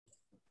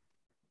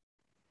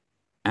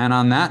And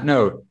on that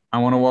note, I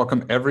want to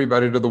welcome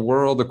everybody to the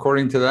world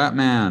according to that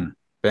man,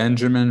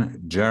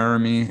 Benjamin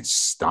Jeremy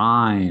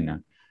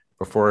Stein.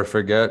 Before I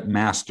forget,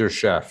 Master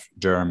Chef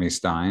Jeremy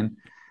Stein.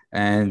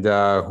 And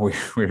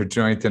we're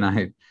joined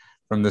tonight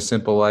from the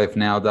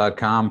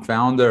simplelifenow.com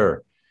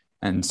founder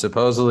and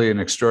supposedly an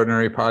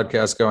extraordinary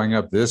podcast going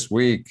up this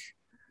week.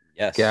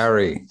 Yes.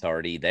 Gary. It's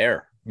already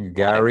there.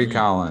 Gary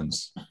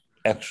Collins.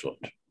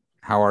 Excellent.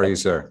 How are you,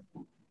 sir?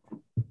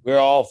 We're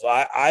all.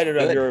 I don't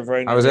know if you're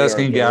referring to I was me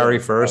asking or Gary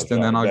to first,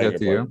 and then I'll get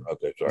to you.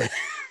 Okay, sorry.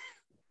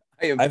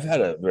 I've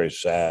had a very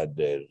sad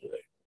day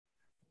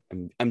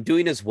today. I'm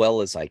doing as well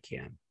as I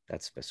can.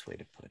 That's the best way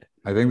to put it.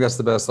 I think that's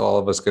the best all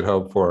of us could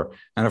hope for.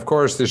 And of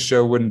course, this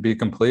show wouldn't be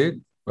complete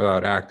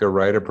without actor,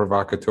 writer,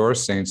 provocateur,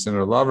 saint,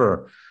 sinner,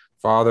 lover,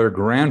 father,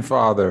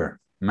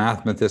 grandfather,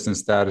 mathematician,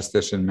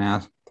 statistician,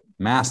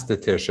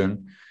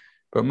 mathematician,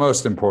 but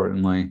most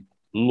importantly,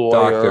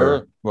 lawyer,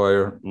 doctor.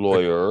 Yeah,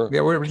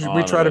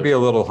 we try to be a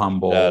little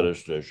humble.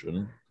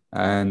 Statistician.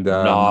 And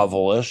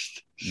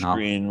novelist,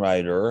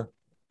 screenwriter.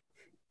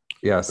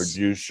 Yes.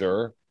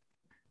 Producer.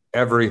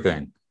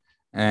 Everything.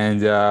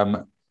 And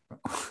of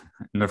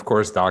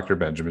course, Dr.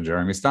 Benjamin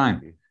Jeremy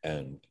Stein.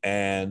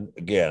 And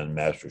again,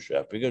 Master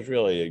Chef, because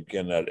really you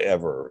cannot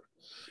ever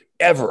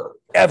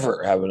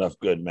have enough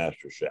good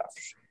Master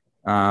Chefs.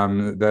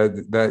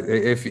 That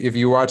if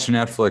you watch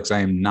Netflix,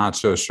 I am not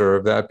so sure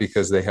of that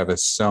because they have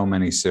so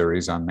many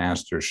series on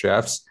Master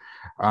Chefs.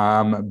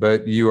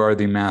 But you are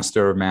the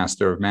master of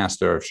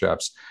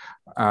chefs.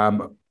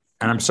 And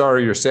I'm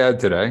sorry you're sad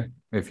today.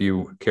 If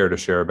you care to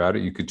share about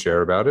it, you could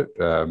share about it.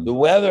 The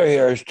weather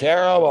here is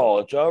terrible.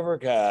 It's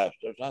overcast.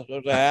 It's not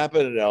supposed to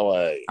happen in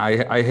LA.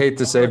 I hate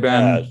to say,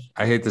 Ben,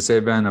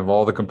 of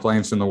all the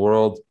complaints in the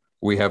world,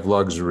 we have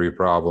luxury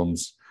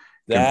problems.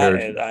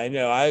 I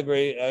know. I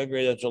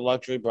agree. That's a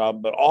luxury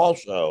problem. But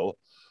also,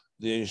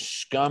 these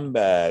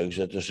scumbags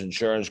at this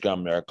insurance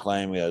company are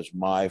claiming it's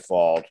my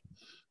fault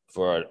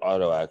for an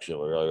auto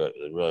accident.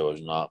 It really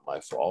was not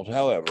my fault.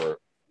 However,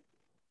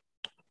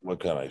 what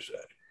can I say?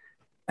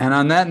 And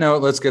on that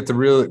note, let's get to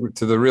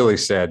the really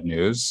sad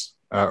news,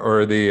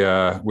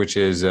 which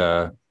is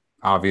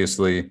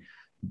obviously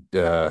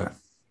the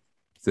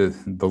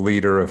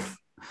leader of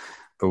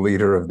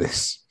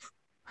this.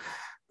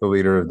 I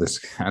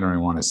don't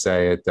even want to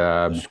say it.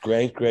 This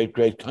great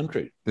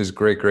country. This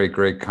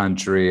great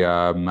country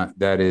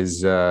that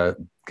is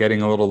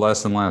getting a little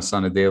less and less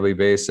on a daily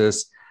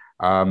basis.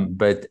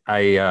 But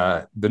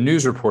the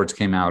news reports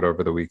came out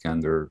over the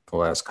weekend or the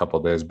last couple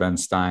of days. Ben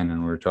Stein,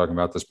 and we were talking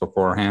about this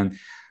beforehand,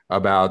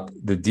 about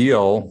the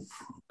deal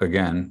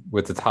again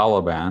with the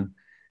Taliban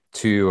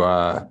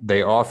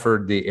they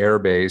offered the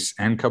airbase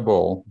and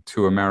Kabul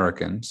to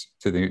Americans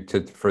for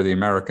the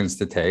Americans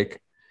to take.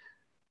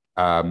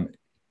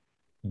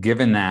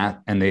 Given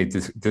that, and they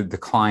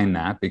declined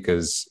that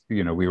because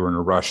we were in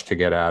a rush to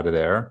get out of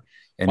there.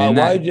 And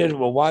why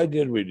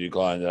did we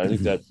decline that? I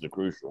think that's the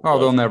crucial. Oh,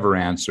 they'll never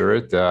answer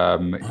it.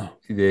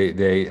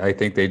 I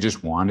think they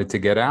just wanted to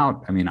get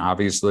out. I mean,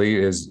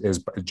 obviously, as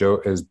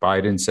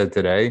Biden said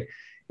today,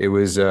 it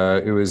was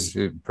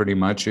pretty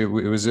much it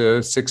was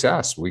a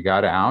success. We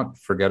got out.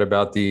 Forget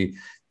about the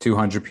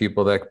 200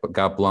 people that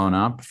got blown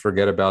up.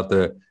 Forget about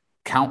the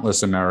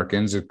countless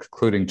Americans,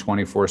 including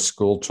 24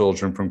 school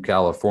children from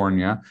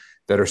California,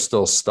 that are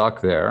still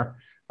stuck there.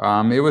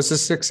 It was a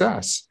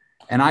success,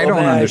 and I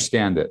don't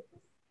understand it.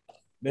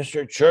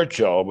 Winston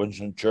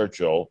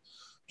Churchill,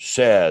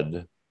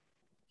 said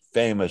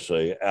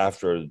famously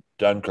after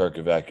Dunkirk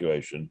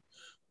evacuation,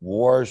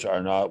 wars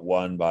are not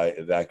won by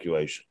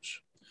evacuations.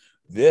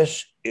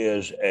 This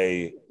is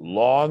a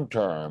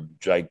long-term,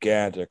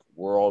 gigantic,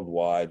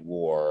 worldwide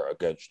war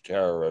against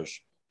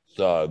terrorists,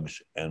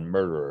 thugs, and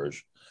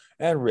murderers,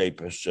 and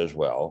rapists as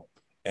well.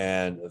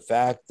 And the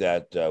fact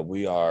that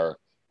we are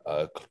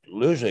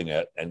losing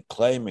it and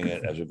claiming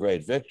it as a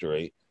great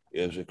victory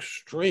is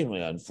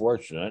extremely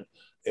unfortunate.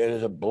 It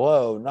is a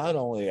blow not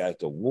only at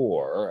the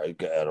war,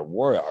 our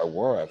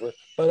war effort,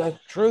 but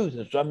at truth.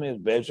 It's something as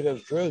basic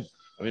as truth.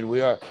 I mean,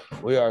 we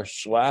are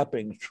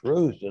slapping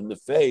truth in the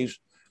face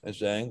and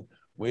saying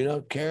we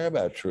don't care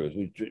about truth.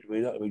 We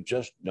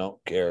just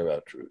don't care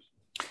about truth.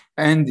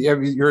 And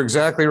you're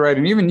exactly right.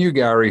 And even you,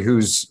 Gary,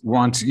 who's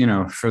wants,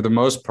 for the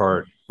most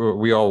part,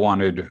 we all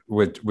wanted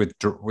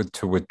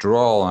to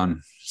withdraw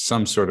on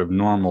some sort of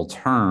normal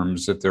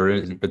terms, but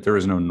there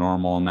is no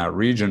normal in that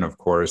region, of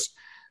course.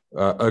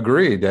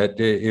 Agreed that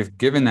if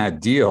given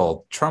that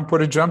deal, Trump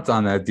would have jumped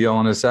on that deal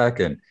in a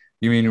second.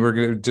 You mean we're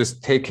going to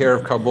just take care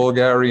of Kabul,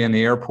 Gary, in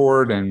the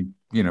airport and,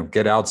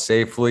 get out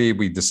safely?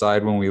 We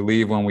decide when we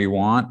leave, when we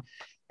want.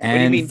 And what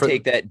do you mean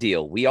take that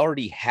deal? We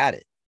already had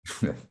it.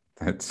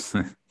 There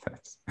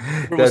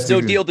was no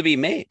deal to be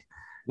made.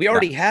 We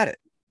already had it.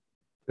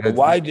 Then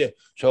what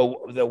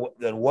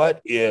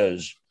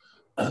is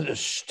the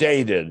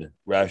stated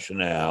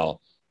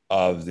rationale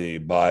of the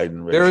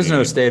Biden regime? There is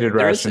no stated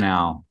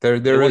rationale. There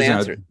is no.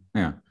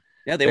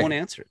 Yeah, they won't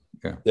answer it.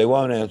 Yeah. They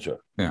won't answer.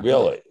 Yeah.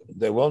 Really,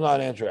 they will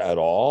not answer at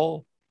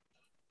all.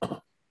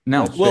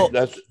 No.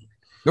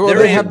 No,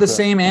 they have the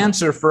same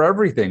answer for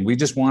everything. We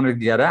just wanted to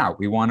get out.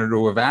 We wanted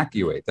to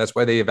evacuate. That's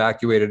why they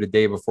evacuated a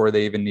day before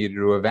they even needed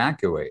to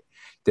evacuate.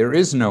 There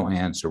is no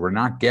answer. We're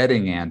not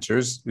getting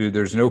answers.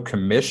 There's no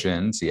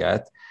commissions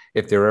yet,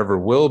 if there ever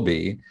will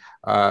be.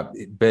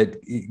 But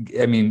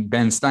I mean,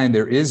 Ben Stein,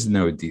 there is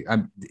no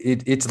deal.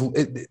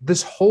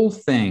 This whole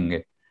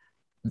thing.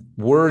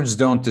 Words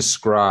don't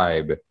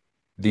describe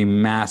this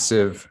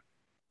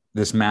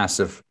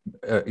massive,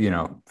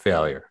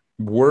 failure.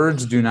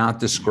 Words do not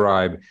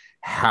describe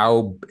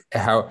how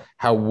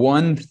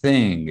one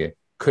thing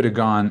could have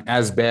gone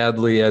as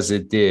badly as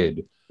it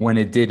did when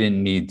it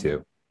didn't need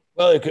to.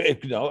 Well,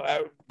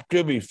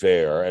 to be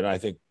fair, and I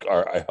think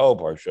I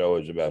hope our show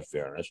is about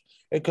fairness.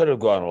 It could have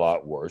gone a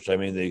lot worse. I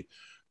mean, they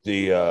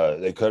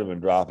could have been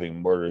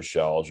dropping mortar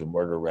shells or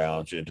mortar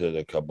rounds into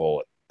the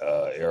Kabul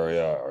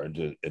area or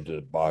into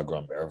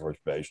Bagram Air Force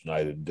Base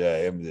night and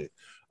day. I mean,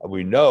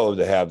 we know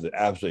they have the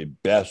absolutely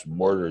best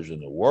mortars in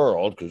the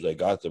world because they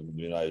got them from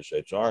the United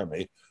States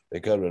Army. They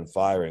could have been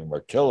firing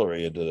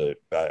artillery into the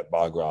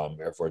Bagram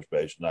Air Force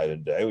Base night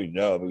and day. We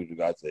know because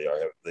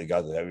they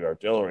got the heavy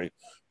artillery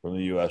from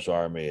the U.S.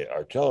 Army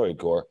Artillery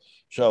Corps.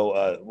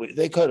 So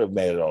they could have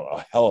made it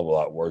a hell of a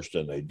lot worse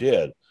than they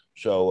did.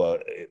 So,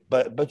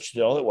 but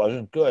still, it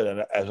wasn't good.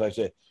 And as I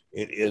say,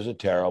 it is a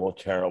terrible,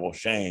 terrible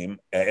shame.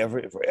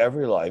 For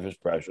every life is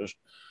precious.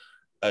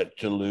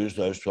 To lose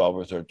those 12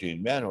 or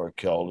 13 men who were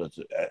killed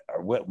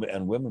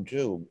and women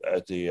too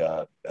at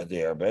the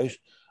air base.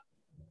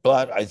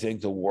 But I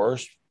think the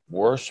worst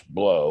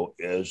blow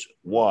is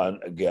one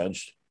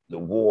against the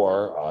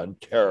war on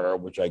terror,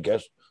 which I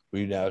guess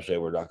we now say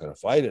we're not going to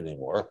fight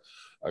anymore.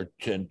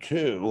 And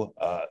two,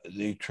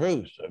 the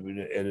truth. I mean,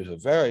 it is a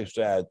very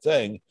sad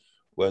thing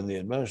when the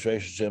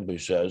administration simply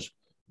says,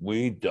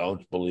 we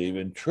don't believe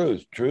in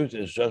truth. Truth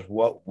is just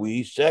what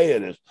we say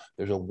it is.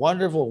 There's a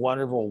wonderful,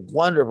 wonderful,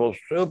 wonderful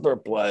super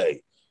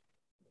play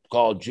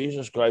called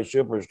Jesus Christ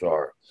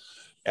Superstar.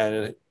 And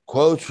it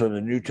quotes from the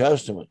New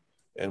Testament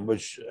in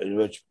which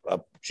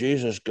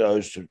Jesus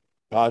goes to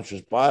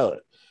Pontius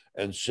Pilate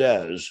and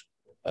says,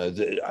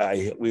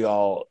 we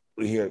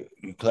hear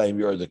you claim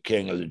you're the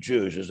king of the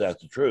Jews. Is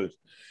that the truth?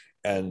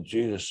 And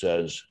Jesus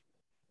says,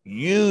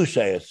 you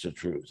say it's the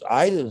truth.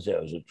 I didn't say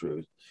it was the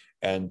truth.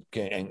 And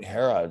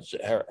Herod,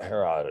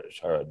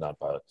 not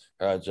Pilate,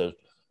 Herod says,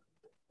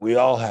 we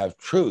all have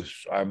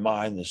truths, our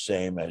mind the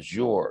same as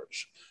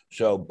yours.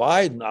 So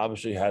Biden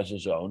obviously has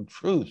his own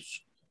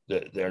truths.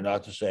 They're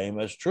not the same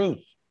as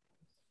truth.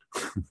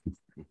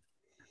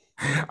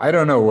 I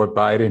don't know what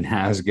Biden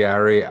has,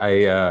 Gary.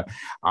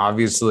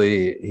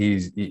 Obviously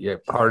he's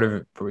part of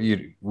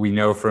it. We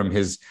know from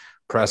his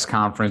press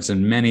conference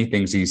and many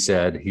things he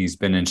said, he's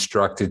been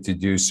instructed to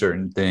do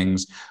certain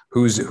things.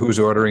 Who's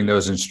ordering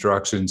those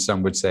instructions?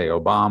 Some would say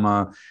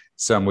Obama.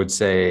 Some would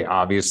say,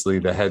 obviously,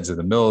 the heads of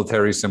the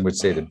military. Some would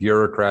say the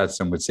bureaucrats.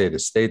 Some would say the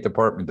State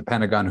Department, the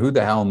Pentagon. Who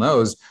the hell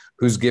knows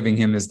who's giving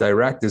him his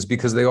directives?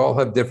 Because they all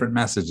have different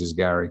messages,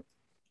 Gary.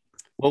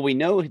 Well, we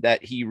know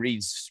that he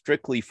reads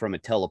strictly from a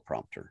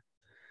teleprompter.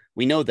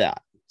 We know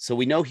that. So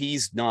we know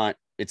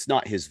it's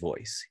not his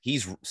voice.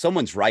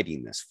 Someone's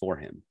writing this for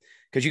him.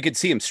 Because you could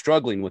see him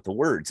struggling with the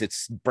words.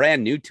 It's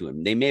brand new to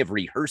him. They may have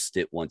rehearsed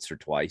it once or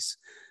twice,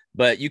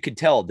 but you could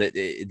tell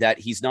that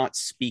he's not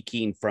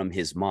speaking from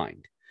his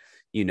mind,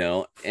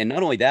 And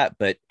not only that,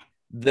 but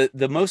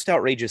the most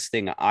outrageous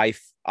thing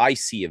I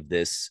see of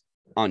this,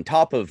 on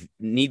top of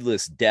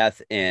needless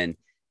death and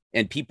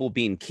people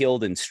being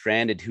killed and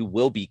stranded who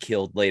will be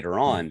killed later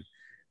on,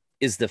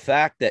 is the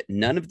fact that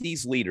none of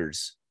these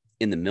leaders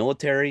in the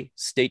military,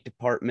 State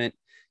Department,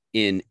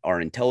 in our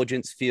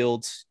intelligence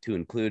fields, to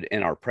include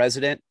in our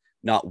president,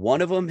 not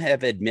one of them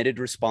have admitted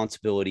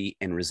responsibility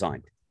and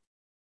resigned.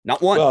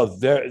 Not one. Well,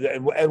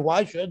 and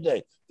why should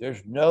they?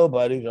 There's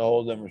nobody to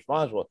hold them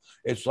responsible.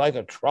 It's like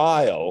a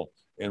trial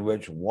in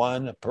which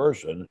one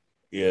person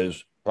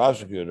is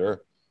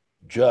prosecutor,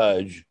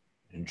 judge,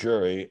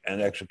 jury,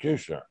 and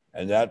executioner.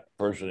 And that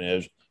person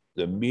is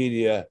the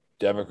media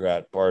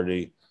Democrat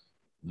Party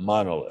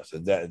monolith.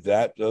 And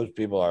those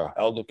people are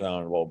held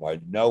accountable by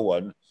no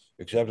one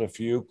except a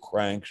few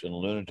cranks and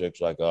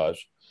lunatics like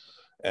us.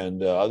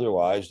 And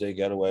otherwise, they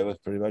get away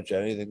with pretty much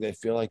anything they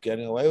feel like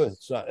getting away with.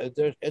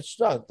 It's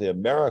not the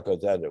America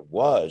that it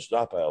was,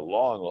 not by a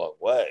long, long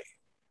way.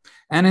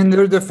 And in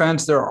their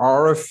defense, there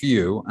are a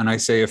few, and I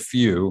say a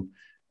few,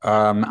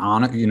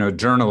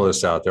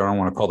 journalists out there. I don't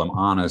want to call them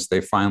honest.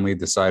 They finally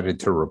decided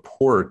to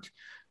report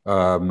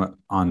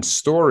on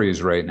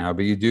stories right now.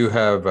 But you do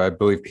have, I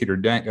believe,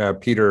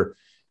 Peter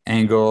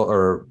Engel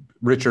or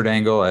Richard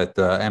Engel at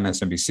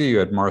MSNBC. You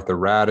had Martha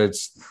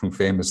Raddatz, who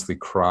famously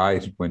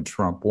cried when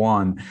Trump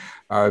won,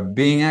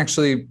 being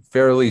actually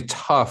fairly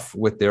tough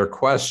with their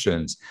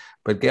questions.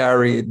 But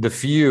Gary, the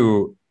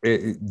few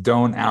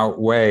don't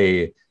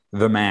outweigh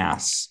the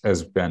mass,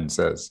 as Ben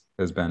says,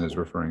 as Ben is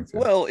referring to.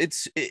 Well,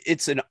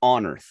 it's an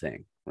honor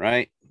thing,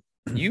 right?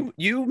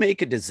 You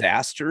make a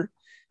disaster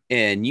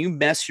and you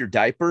mess your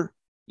diaper,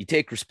 you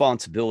take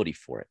responsibility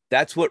for it.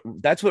 That's what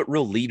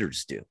real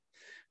leaders do.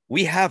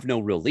 We have no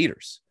real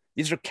leaders.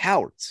 These are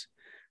cowards.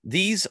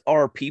 These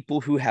are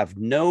people who have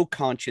no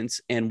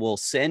conscience and will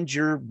send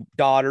your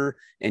daughter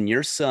and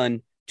your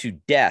son to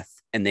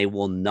death, and they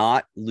will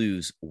not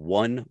lose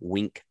one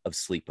wink of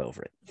sleep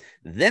over it.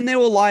 Then they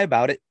will lie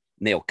about it,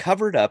 and they'll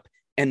cover it up,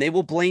 and they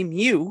will blame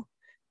you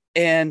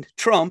and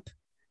Trump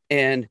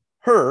and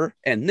her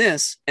and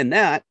this and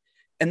that.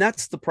 And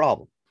that's the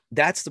problem.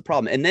 That's the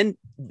problem. And then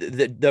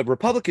the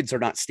Republicans are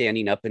not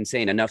standing up and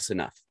saying enough's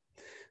enough.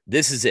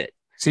 This is it.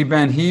 See,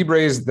 Ben,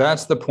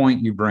 that's the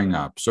point you bring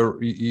up. So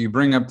you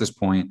bring up this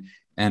point,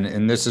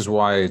 and this is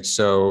why it's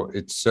so,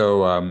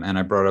 and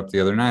I brought up the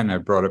other night, and I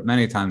brought up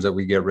many times, that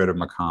we get rid of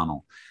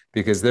McConnell,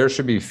 because there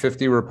should be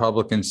 50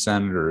 Republican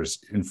senators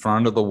in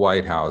front of the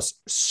White House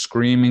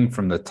screaming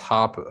from the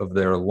top of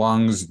their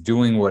lungs,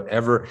 doing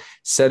whatever,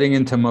 setting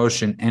into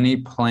motion any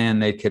plan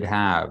they could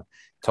have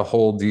to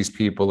hold these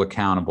people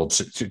accountable.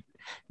 To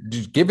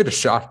give it a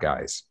shot,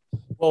 guys.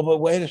 Well, but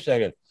wait a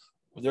second.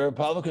 The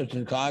Republicans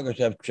in Congress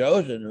have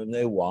chosen whom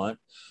they want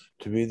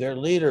to be their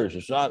leaders.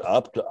 It's not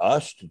up to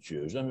us to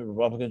choose them. The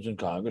Republicans in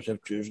Congress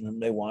have chosen whom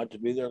they want to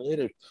be their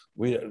leaders.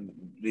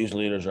 These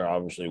leaders are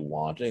obviously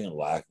wanting and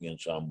lacking in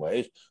some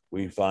ways.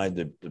 We find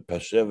the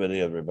passivity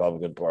of the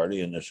Republican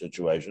Party in this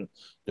situation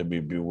to be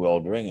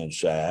bewildering and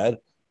sad,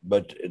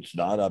 but it's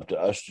not up to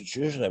us to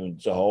choose them.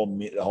 It's the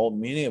whole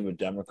meaning of a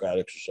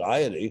democratic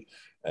society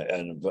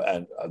and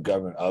a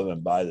government of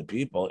and by the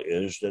people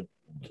is that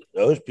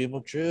those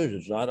people choose.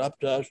 It's not up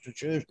to us to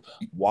choose.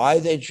 Why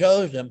they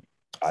chose them,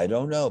 I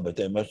don't know, but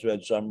they must have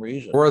had some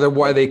reason. Or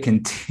why they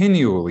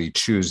continually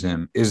choose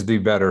him is the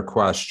better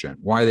question.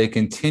 Why they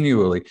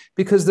continually,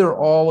 because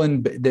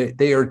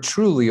they are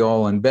truly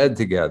all in bed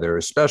together,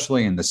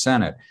 especially in the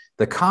Senate.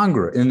 The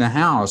Congress, in the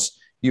House,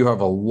 in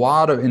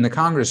the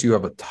Congress, you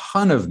have a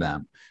ton of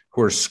them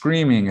who are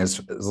screaming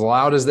as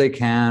loud as they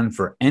can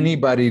for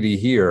anybody to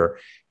hear.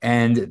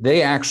 And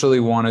they actually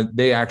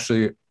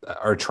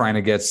are trying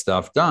to get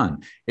stuff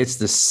done. It's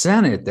the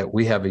Senate that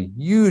we have a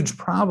huge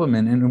problem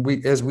in.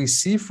 And as we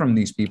see from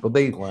these people,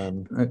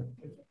 Glenn, can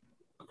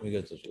we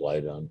get this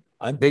light on?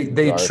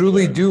 They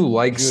truly here. do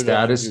like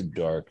status.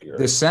 Dark here.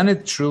 The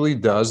Senate truly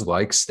does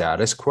like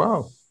status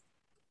quo.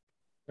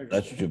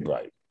 That's too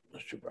bright.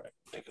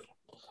 Take it.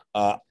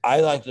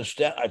 I like the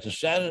Senate.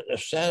 The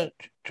Senate,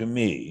 to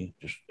me,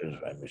 just as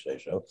I may say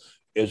so,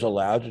 is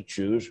allowed to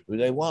choose who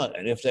they want,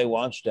 and if they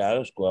want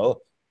status quo,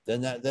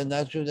 then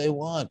that's who they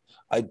want.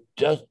 I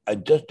just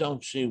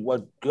don't see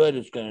what good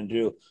it's going to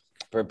do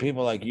for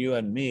people like you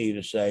and me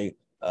to say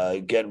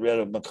get rid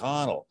of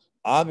McConnell.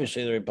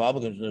 Obviously, the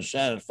Republicans in the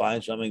Senate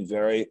find something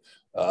very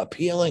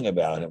appealing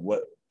about him.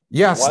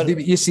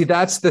 You see,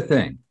 that's the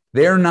thing.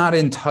 They're not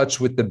in touch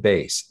with the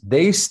base.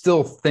 They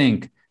still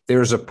think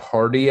there's a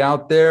party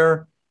out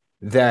there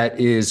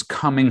that is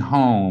coming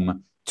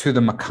home to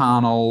the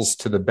McConnells,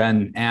 to the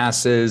Ben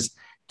Asses,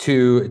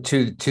 to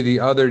the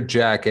other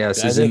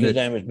jackasses. I think his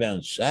name is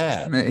Ben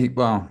Sass.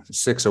 Well,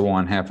 6 of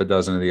one, half a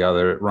dozen of the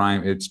other.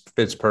 It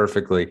fits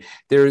perfectly.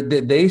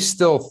 They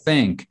still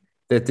think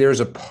that there's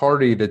a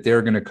party that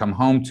they're going to come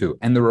home to.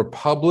 And the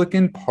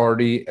Republican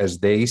Party, as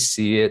they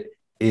see it,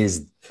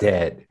 is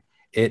dead.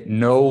 It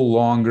no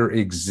longer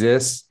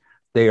exists.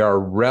 They are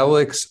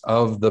relics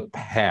of the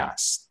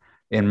past,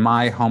 in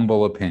my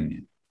humble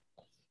opinion.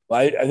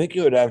 I think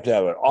you would have to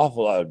have an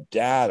awful lot of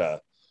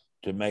data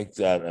to make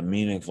that a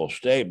meaningful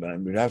statement. I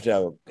mean, you'd have to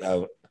have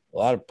a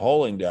lot of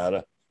polling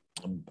data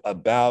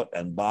about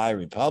and by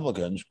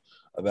Republicans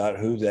about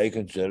who they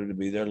consider to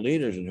be their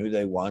leaders and who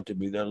they want to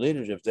be their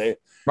leaders.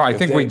 I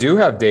think we do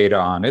have data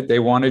on it. They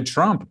wanted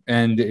Trump,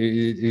 and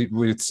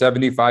with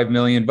 75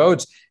 million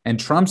votes, and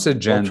Trump's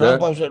agenda.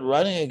 Trump wasn't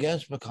running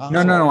against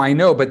McConnell. No, I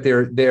know, but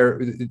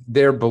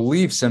their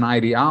beliefs and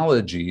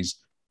ideologies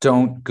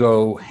don't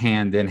go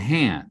hand in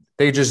hand.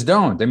 They just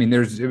don't. I mean,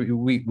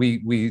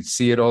 we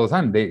see it all the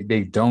time.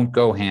 They don't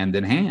go hand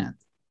in hand.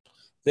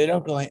 They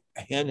don't go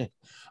hand in.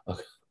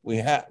 Okay. We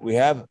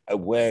have a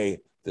way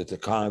that the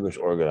Congress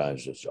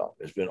organizes itself.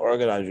 It's been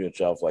organizing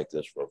itself like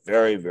this for a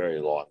very,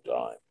 very long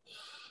time.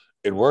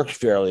 It works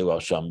fairly well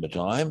some of the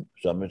time.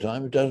 Some of the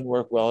time it doesn't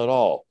work well at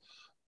all.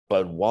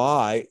 But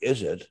why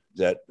is it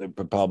that the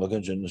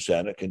Republicans in the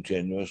Senate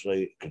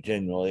continually,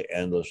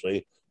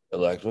 endlessly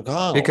elect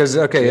McConnell? Because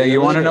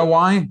you want to know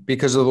why?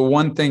 Because of the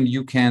one thing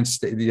you can't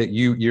that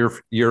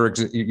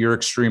you're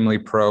extremely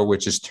pro,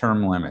 which is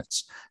term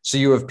limits. So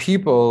you have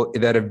people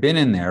that have been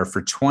in there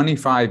for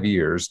 25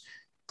 years,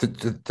 to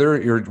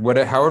 30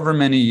 or however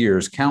many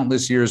years,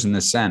 countless years in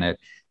the Senate,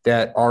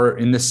 that are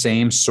in the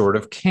same sort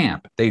of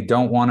camp. They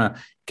don't want to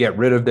get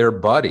rid of their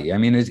buddy. I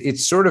mean,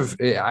 it's sort of,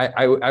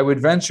 I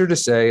would venture to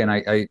say, and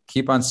I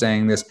keep on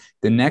saying this,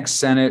 the next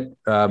Senate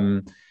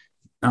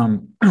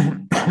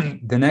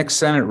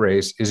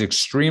race is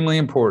extremely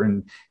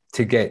important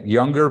to get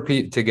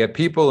to get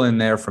people in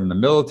there from the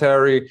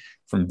military,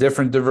 from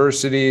different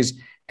diversities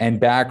and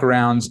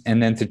backgrounds,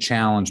 and then to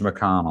challenge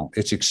McConnell.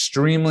 It's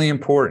extremely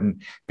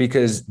important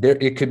because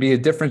it could be a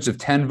difference of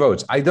 10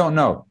 votes. I don't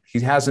know. He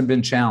hasn't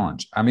been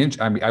challenged.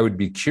 I would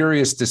be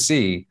curious to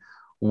see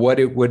what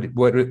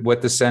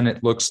the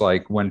Senate looks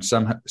like when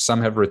some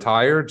have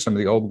retired, some of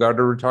the old guard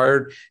are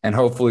retired, and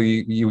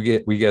hopefully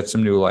we get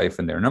some new life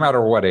in there, no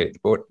matter what age,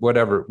 but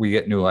whatever, we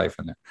get new life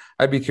in there.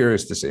 I'd be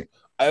curious to see.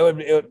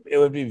 It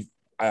would be.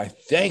 I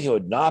think it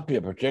would not be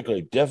a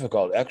particularly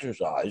difficult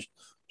exercise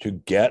to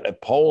get a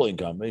polling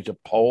company to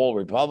poll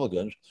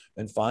Republicans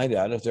and find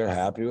out if they're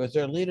happy with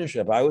their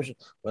leadership.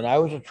 When I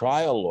was a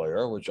trial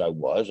lawyer, which I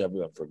was,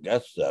 everyone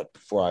forgets that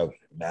before I was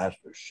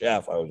master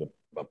chef, I was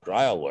a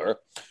trial lawyer.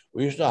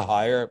 We used to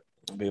hire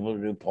people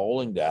to do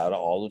polling data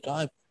all the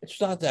time. It's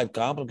not that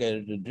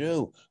complicated to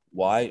do.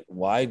 Why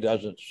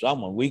doesn't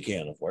someone, we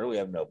can't afford it, we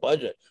have no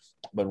budget,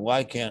 but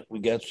why can't we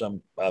get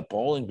some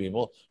polling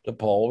people to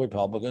poll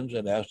Republicans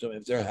and ask them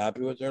if they're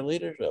happy with their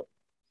leadership?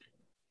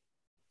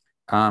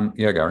 Yeah,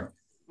 Gary.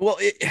 Well,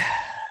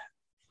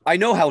 I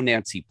know how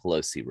Nancy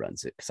Pelosi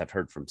runs it because I've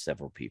heard from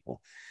several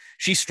people.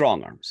 She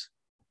strong arms.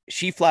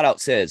 She flat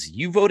out says,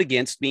 you vote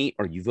against me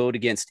or you vote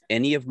against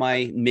any of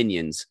my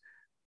minions,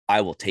 I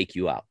will take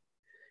you out.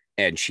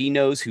 And she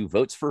knows who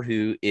votes for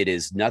who. It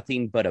is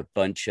nothing but a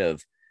bunch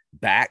of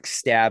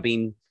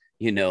backstabbing,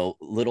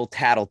 little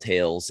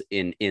tattletales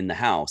in the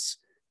House.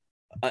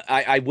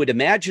 I would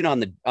imagine on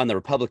the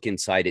Republican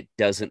side, it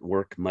doesn't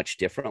work much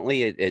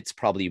differently. It's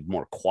probably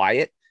more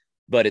quiet,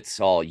 but it's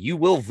all, you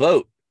will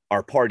vote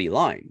our party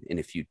line. And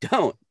if you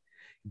don't,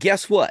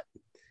 guess what?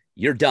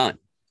 You're done.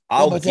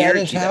 But that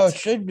is how it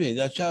should be.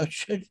 That's how it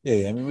should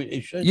be. I mean,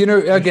 it should.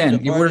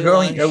 Again, we're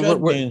going.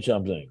 Mean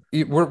something.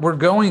 We're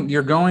going.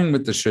 You're going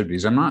with the should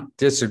be's. I'm not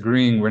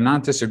disagreeing. We're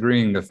not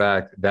disagreeing the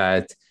fact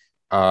that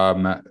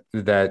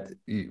that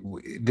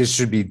this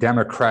should be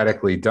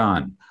democratically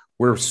done.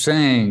 We're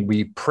saying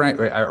we pray,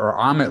 or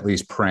I'm at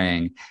least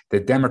praying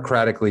that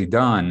democratically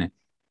done,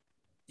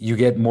 you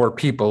get more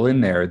people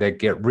in there that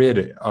get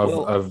rid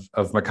of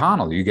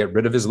McConnell. You get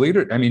rid of his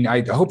leader. I mean,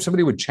 I hope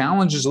somebody would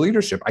challenge his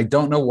leadership. I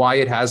don't know why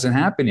it hasn't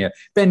happened yet.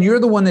 Ben, you're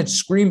the one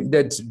that's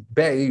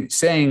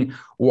saying,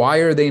 why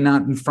are they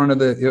not in front of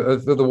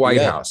the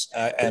White House?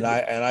 And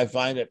I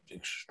find it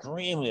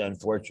extremely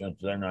unfortunate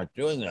that they're not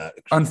doing that.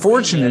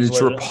 Unfortunate.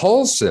 It's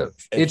repulsive.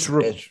 It's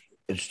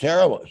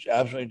terrible. It's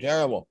absolutely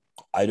terrible.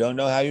 I don't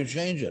know how you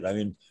change it. I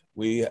mean,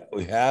 we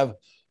have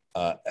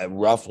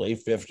roughly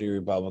 50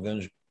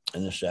 Republicans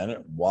in the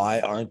Senate.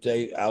 Why aren't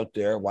they out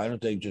there? Why don't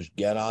they just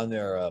get on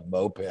their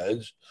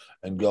mopeds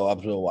and go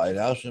up to the White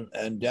House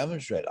and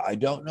demonstrate? I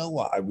don't know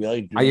why. I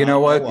really do. You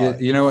know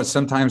what?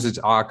 Sometimes it's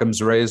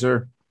Occam's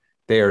razor.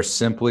 They are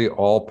simply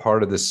all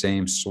part of the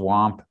same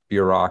swamp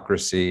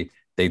bureaucracy.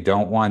 They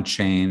don't want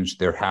change.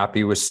 They're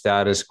happy with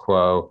status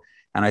quo.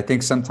 And I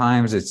think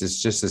sometimes it's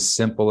just as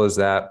simple as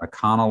that.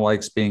 McConnell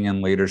likes being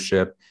in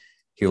leadership.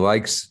 He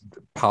likes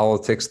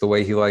politics the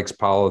way he likes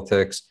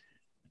politics.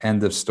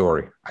 End of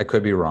story. I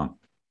could be wrong.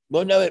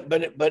 Well, no,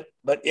 but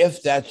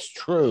if that's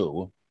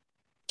true,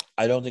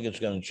 I don't think it's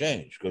going to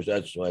change because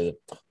that's the way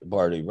the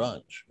party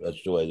runs.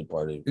 That's the way the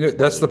party.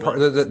 That's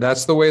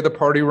the way the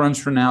party runs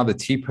for now. The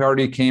Tea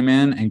Party came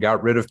in and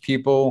got rid of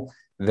people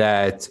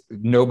that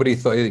nobody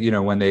thought.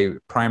 When they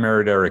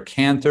primaried Eric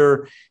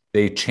Cantor,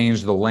 they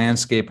changed the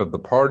landscape of the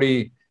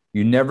party.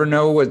 You never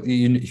know what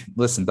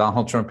listen.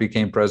 Donald Trump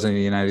became president of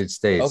the United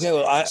States. Okay,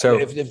 well,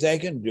 if they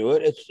can do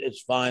it,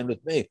 it's fine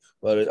with me.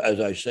 But as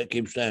I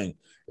keep saying,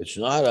 it's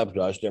not up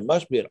to us. There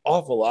must be an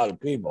awful lot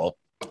of people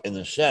in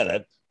the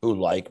Senate who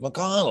like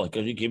McConnell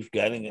because he keeps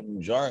getting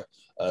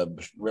a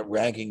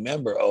ranking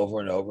member over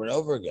and over and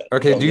over again.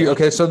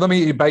 Okay, so let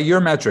me, by your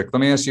metric,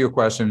 let me ask you a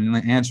question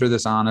and answer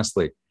this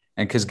honestly.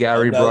 And because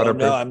Gary brought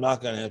up, I'm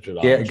not going to answer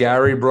that.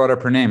 Gary brought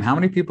up her name. How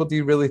many people do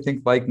you really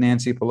think like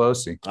Nancy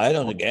Pelosi? I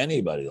don't think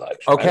anybody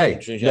likes her. Okay,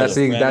 that's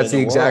the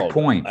exact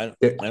point. I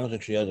don't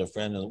think she has a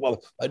friend in the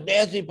world. But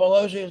Nancy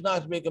Pelosi is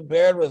not to be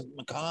compared with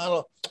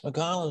McConnell.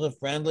 McConnell is a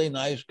friendly,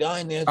 nice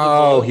guy. Nancy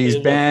Pelosi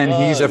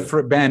he's a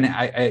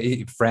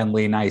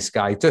friendly, nice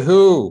guy. To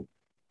who?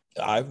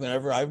 I've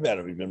met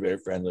him. He's been very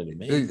friendly to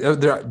me.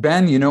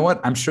 Ben, you know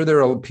what? I'm sure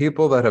there are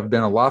people that have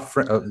been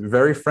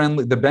very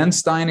friendly. The Ben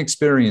Stein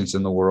experience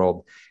in the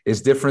world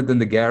is different than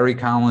the Gary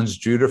Collins,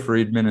 Judah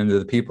Friedman, and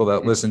the people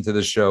that listen to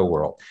the show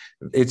world.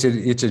 It's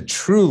a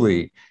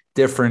truly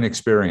different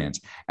experience.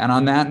 And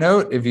on that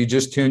note, if you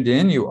just tuned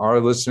in, you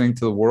are listening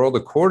to The World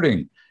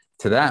According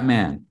to that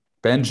man,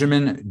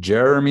 Benjamin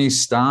Jeremy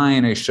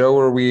Stein, a show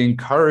where we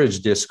encourage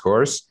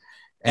discourse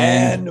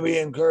and we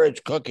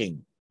encourage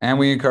cooking. And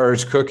we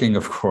encourage cooking,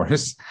 of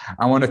course.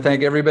 I want to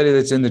thank everybody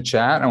that's in the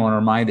chat. I want to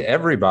remind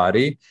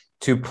everybody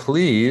to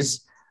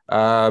please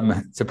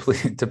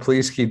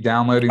keep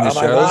downloading the shows.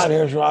 Oh my God,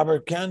 here's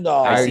Robert Kendall.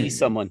 I see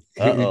someone.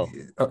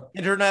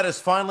 Internet is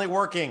finally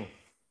working.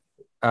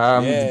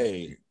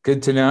 Yay.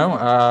 Good to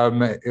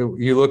know.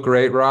 You look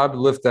great, Rob.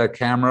 Lift that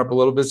camera up a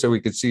little bit so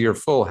we could see your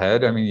full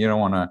head. I mean, you don't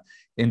want to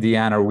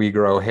Indiana we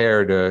grow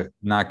hair to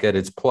not get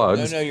its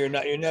plugs. No, you're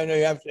not. You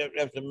have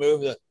to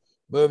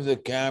move the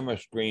camera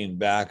screen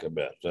back a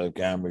bit so the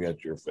camera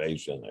gets your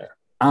face in there.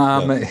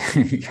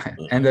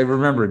 And I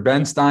remember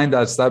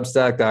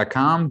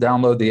benstein.substack.com.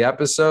 Download the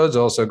episodes.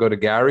 Also go to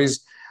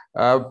Gary's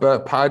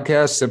but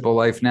podcast,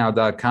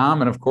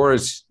 simplelifenow.com. And of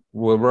course,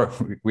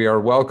 we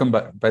are welcomed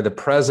by the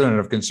president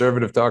of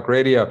Conservative Talk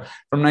Radio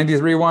from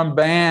 93.1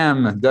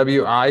 BAM,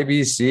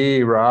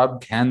 WIBC,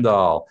 Rob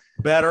Kendall.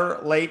 Better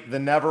late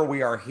than never.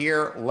 We are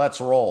here.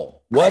 Let's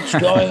roll. What's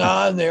going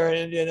on there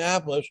in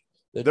Indianapolis?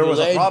 There was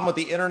a problem with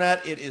the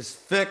internet. It is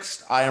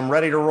fixed. I am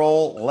ready to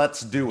roll.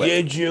 Let's do it.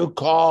 Did you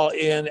call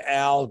in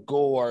Al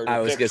Gore? I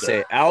was going to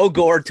say, Al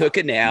Gore took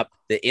a nap.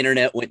 The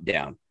internet went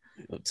down.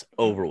 It's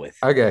over with.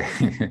 Okay.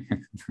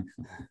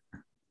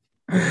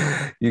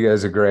 You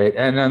guys are great.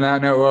 And on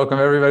that note, welcome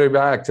everybody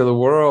back to the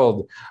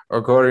world,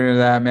 according to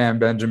that man,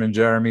 Benjamin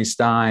Jeremy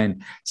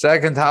Stein.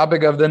 Second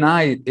topic of the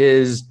night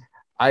is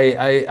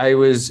I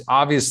was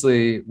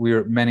obviously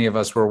many of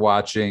us were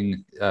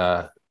watching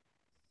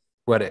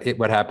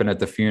what happened at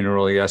the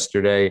funeral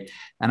yesterday,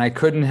 and I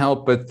couldn't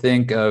help but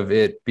think of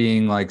it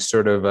being like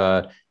sort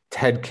of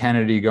Ted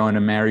Kennedy going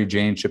to Mary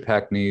Jane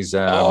Kopechne's.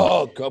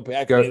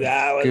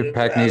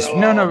 Kopechne's.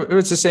 No, it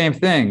was the same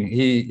thing.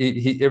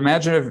 He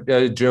imagine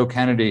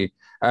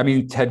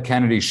if Ted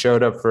Kennedy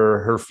showed up for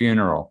her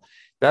funeral.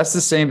 That's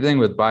the same thing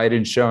with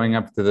Biden showing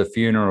up to the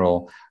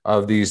funeral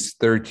of these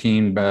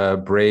 13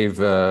 brave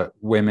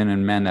women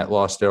and men that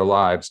lost their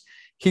lives.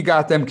 He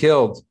got them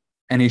killed,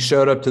 and he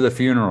showed up to the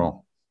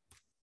funeral.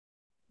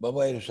 But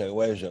wait a second.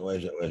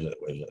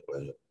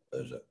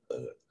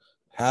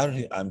 How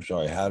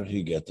did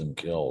he get them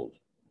killed?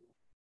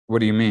 What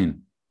do you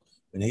mean?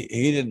 And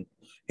he didn't.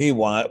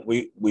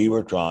 We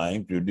were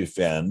trying to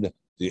defend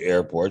the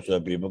airport so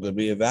that people could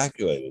be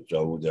evacuated.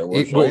 So there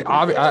were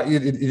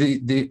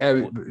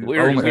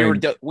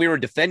we were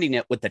defending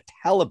it with the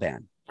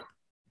Taliban.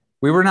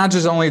 We were not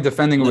just only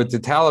defending it with the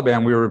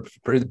Taliban.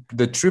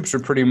 The troops were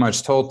pretty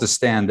much told to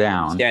stand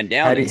down. Stand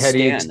down and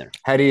stand there.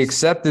 Had he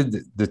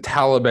accepted the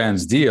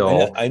Taliban's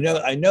deal, I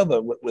know,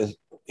 but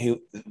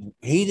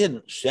he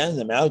didn't send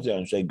them out there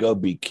and say, go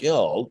be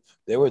killed.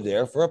 They were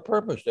there for a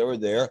purpose. They were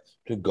there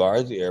to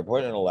guard the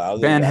airport and allow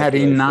the Ben, had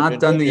he not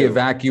done the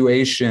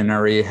evacuation,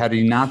 or had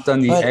he not done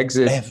the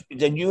exit,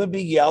 then you would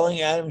be yelling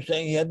at him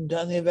saying he hadn't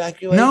done the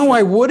evacuation. No,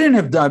 I wouldn't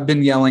have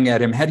been yelling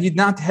at him had he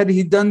done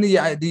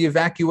the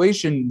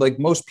evacuation like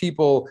most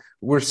people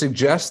were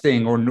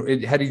suggesting, or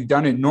had he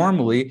done it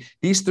normally.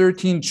 These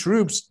 13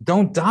 troops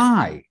don't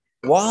die.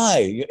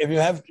 Why? If you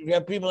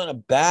have people in a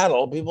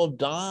battle, people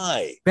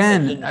die.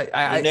 Ben,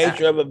 the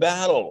nature of a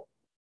battle.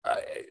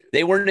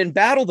 They weren't in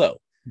battle though.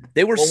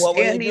 They were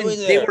standing.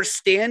 They were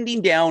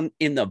standing down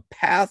in the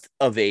path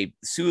of a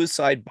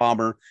suicide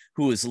bomber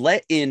who was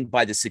let in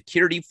by the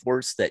security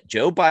force that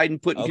Joe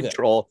Biden put in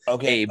control.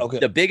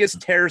 The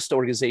biggest terrorist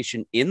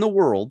organization in the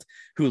world,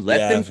 who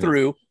let them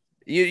through.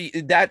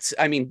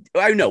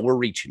 I know we're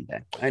reaching,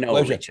 Ben. I know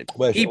we're reaching.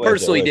 He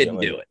personally didn't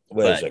do it.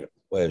 Wait a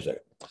second.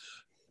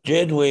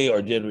 Did we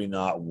or did we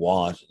not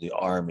want the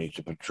Army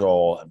to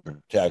patrol and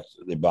protect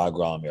the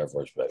Bagram Air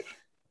Force Base?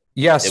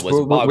 Yes,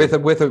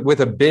 with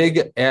a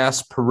big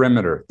ass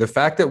perimeter. The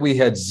fact that we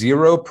had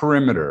zero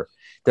perimeter,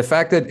 the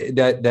fact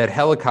that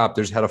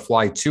helicopters had to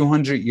fly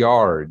 200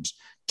 yards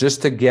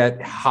just to get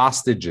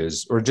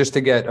hostages or just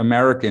to get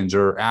Americans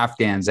or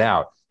Afghans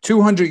out.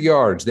 200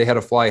 yards, they had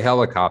to fly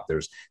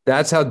helicopters.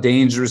 That's how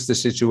dangerous the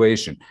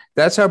situation.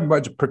 That's how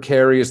much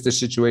precarious the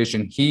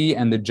situation. He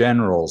and the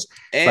generals.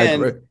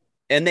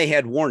 And they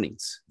had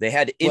warnings. They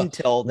had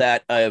intel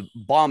that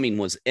bombing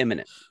was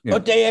imminent. Yeah.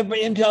 But they have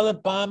intel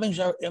that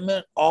bombings are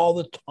imminent all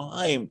the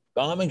time.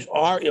 Bombings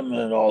are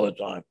imminent all the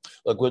time.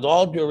 Look, with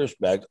all due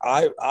respect,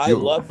 I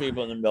love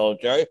people in the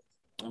military.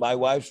 My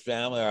wife's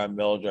family are a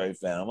military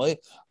family.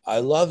 I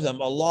love them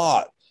a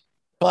lot.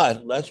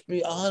 But let's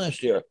be honest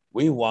here.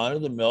 We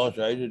wanted the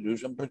military to do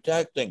some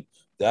protecting.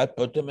 That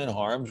put them in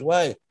harm's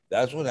way.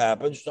 That's what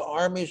happens to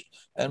armies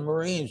and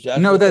Marines.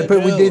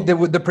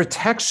 The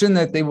protection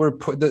that they were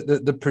put,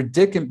 the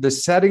predicament, the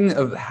setting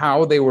of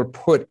how they were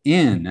put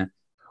in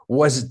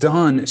was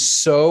done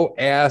so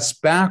ass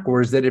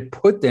backwards that it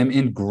put them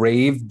in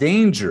grave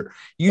danger.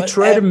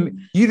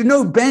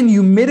 Ben,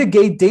 you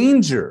mitigate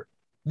danger.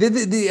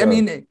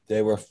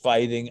 They were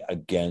fighting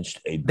against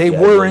a. They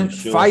weren't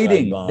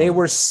fighting. Bomb. They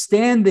were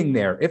standing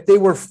there. If they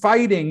were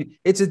fighting,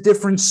 it's a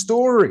different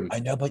story. I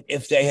know, but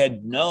if they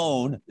had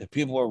known that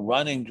people were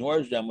running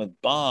towards them with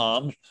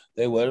bombs,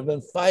 they would have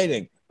been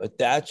fighting. But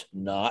that's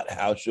not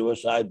how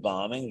suicide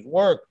bombings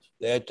work.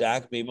 They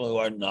attack people who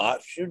are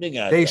not shooting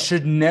at them. They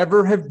should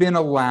never have been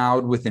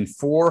allowed within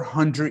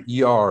 400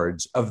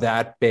 yards of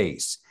that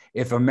base.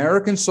 If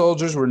American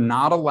soldiers were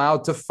not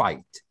allowed to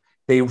fight,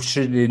 they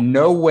should in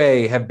no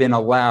way have been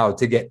allowed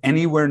to get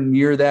anywhere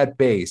near that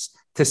base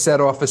to set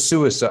off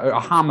a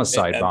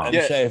homicide bomb.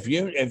 Say if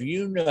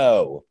you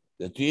know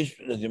that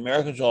the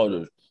American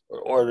soldiers were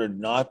ordered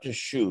not to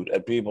shoot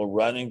at people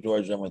running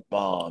towards them with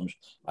bombs,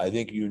 I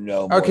think you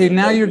know. Okay,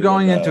 now you're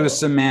going into a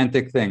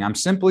semantic thing. I'm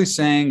simply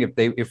saying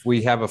if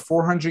we have a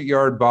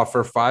 400-yard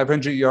buffer,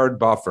 500-yard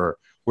buffer,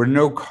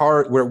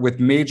 where with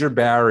major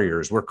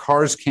barriers where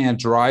cars can't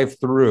drive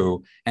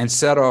through and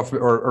set off,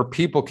 or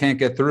people can't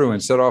get through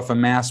and set off a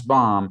mass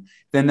bomb,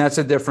 then that's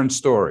a different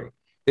story.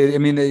 I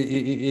mean,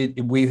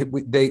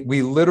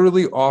 we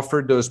literally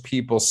offered those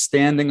people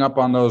standing up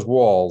on those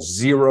walls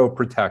zero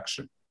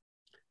protection.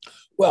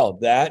 Well,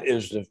 that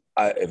is the,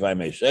 if I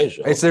may say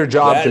so, it's their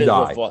job to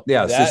die.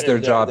 Yes, it's their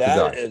job to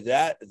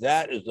die.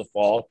 That is the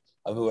fault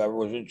of whoever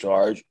was in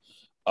charge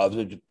of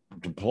the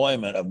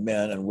deployment of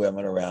men and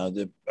women around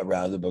the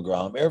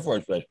Bagram Air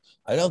Force Base.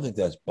 I don't think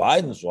that's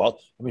Biden's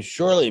fault. I mean,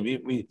 surely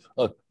we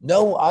look.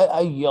 No, I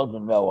yield to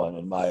no one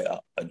in my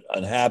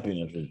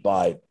unhappiness with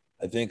Biden.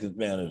 I think this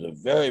man is a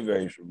very,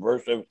 very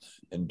subversive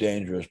and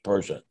dangerous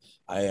person.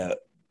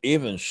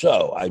 Even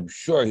so, I'm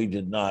sure he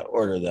did not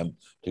order them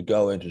to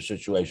go into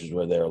situations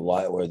where they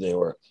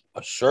were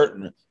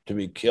certain to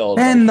be killed.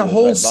 And the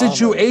whole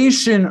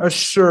situation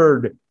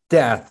assured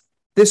death.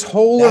 This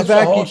whole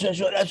evacuation.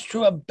 That's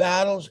true of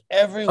battles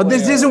everywhere.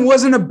 This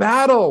wasn't a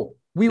battle.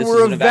 We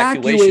were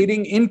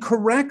evacuating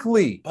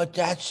incorrectly. But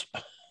that's,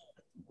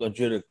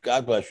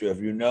 God bless you, if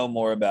you know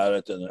more about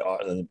it than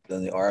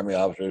the Army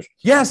officers.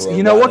 Yes,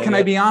 you know what? Can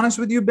I be honest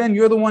with you, Ben?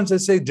 You're the ones that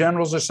say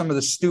generals are some of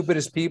the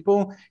stupidest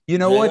people. You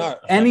know what?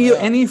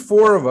 Any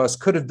four of us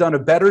could have done a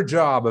better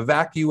job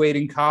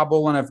evacuating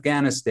Kabul and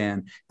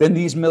Afghanistan than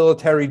these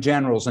military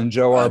generals and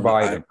Joe R.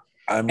 Biden.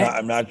 I'm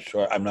not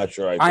sure. I'm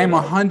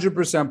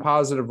 100%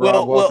 positive,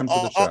 Rob. Welcome to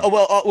the show.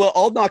 Well,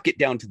 I'll knock it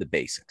down to the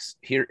basics.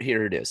 Here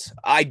it is.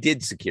 I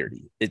did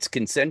security. It's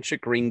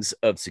concentric rings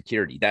of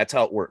security. That's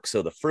how it works.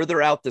 So the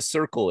further out the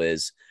circle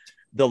is,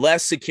 the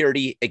less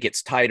security, it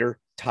gets tighter,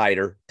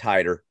 tighter,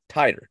 tighter,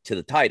 tighter to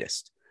the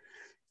tightest.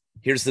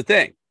 Here's the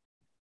thing.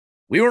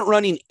 We weren't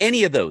running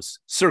any of those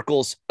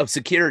circles of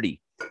security.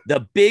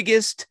 The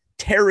biggest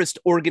terrorist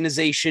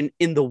organization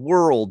in the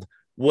world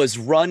was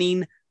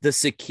running the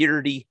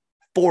security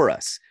for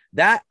us.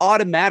 That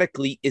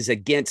automatically is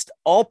against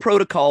all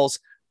protocols,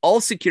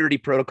 all security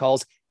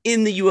protocols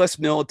in the U.S.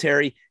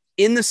 military,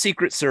 in the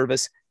Secret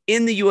Service,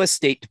 in the U.S.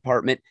 State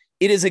Department.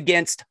 It is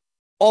against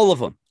all of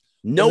them.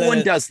 No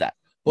one does that.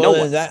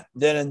 Well,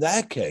 then in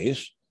that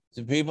case,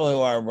 the people who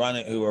are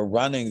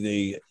running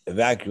the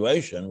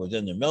evacuation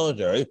within the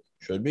military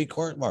should be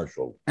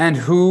court-martialed. And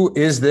who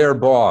is their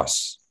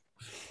boss?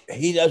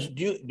 He does.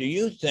 Do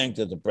you think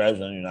that the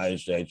president of the United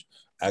States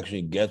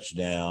actually gets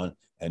down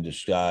and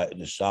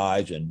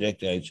decides and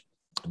dictates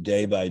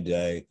day by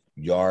day,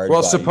 yard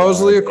by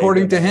supposedly, yard,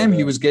 according to him,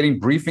 he was getting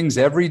briefings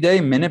every day,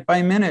 minute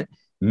by minute,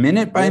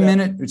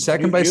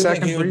 second by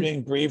second. He was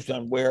being briefed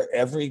on where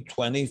every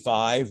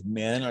 25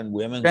 men and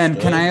women. Ben,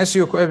 can I ask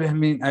you a question? I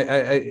mean,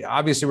 I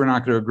obviously we're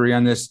not going to agree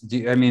on this.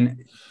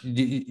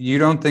 You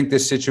don't think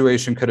this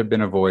situation could have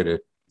been avoided?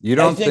 You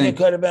don't think it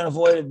could have been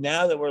avoided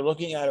now that we're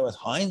looking at it with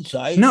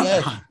hindsight? No,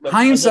 yes,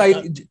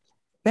 hindsight.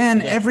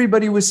 Ben,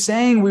 everybody was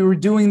saying we were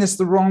doing this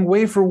the wrong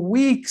way for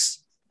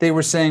weeks. They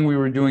were saying we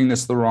were doing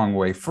this the wrong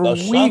way for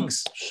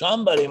weeks.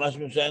 Somebody must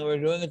have been saying we were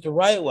doing it the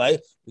right way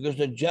because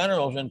the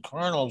generals and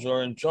colonels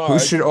are in charge. Who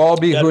should all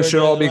be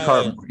court-martialed.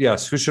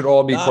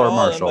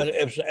 But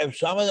if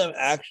some of them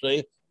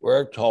actually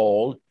were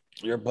told,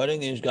 you're putting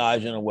these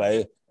guys in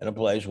a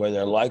place where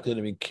they're likely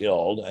to be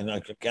killed and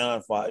they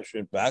cannot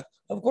shoot back,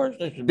 of course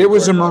they should be. There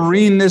was a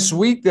Marine this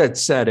week that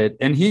said it,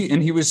 and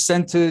he was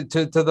sent to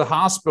the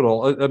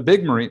hospital, a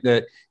big Marine,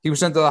 that he was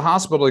sent to the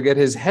hospital to get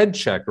his head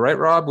checked, right,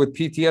 Rob, with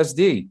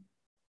PTSD.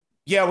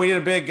 Yeah, we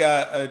did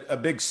a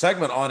big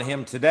segment on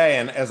him today,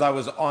 and as I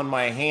was on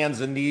my hands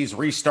and knees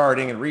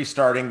restarting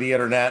the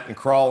internet and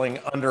crawling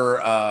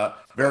under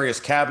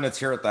various cabinets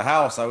here at the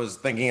house, I was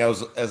thinking,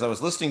 as I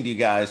was listening to you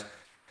guys,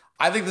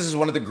 I think this is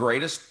one of the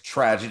greatest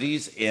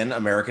tragedies in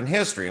American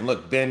history. And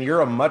look, Ben,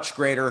 you're a much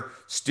greater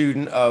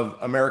student of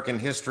American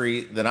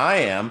history than I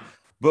am.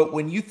 But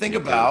when you think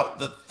about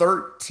the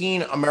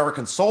 13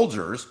 American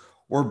soldiers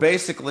were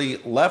basically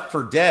left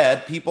for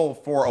dead, people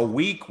for a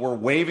week were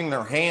waving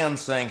their hands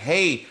saying,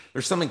 hey,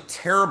 there's something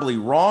terribly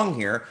wrong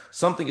here.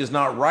 Something is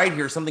not right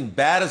here. Something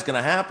bad is going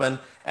to happen.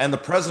 And the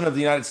president of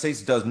the United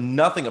States does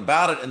nothing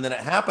about it. And then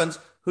it happens.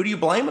 Who do you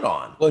blame it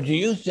on? Well, do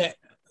you think,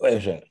 wait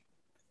a second.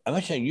 I'm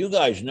saying you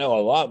guys know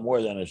a lot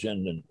more than is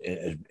in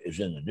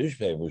the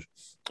newspapers.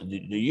 Do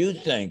you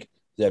think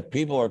that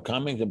people are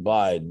coming to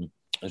Biden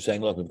and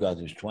saying, look, we've got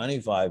these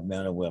 25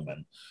 men and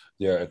women.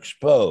 They're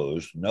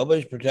exposed.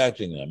 Nobody's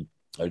protecting them.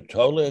 They're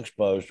totally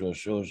exposed to a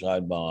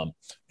suicide bomb.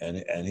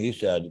 And he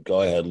said,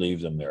 go ahead, leave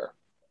them there.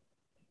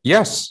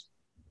 Yes.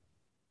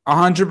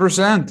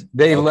 100%.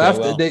 They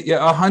left.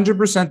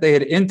 100%. They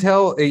had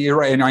intel. You're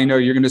right. And I know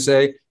you're going to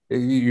say,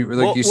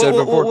 you said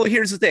before. Well,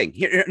 here's the thing.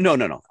 No.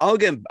 I'm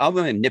going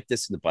to nip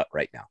this in the butt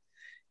right now.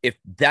 If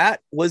that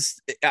was,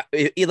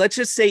 let's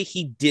just say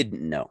he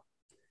didn't know,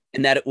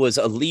 and that it was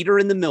a leader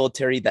in the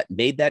military that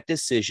made that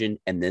decision,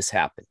 and this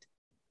happened.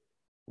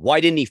 Why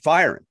didn't he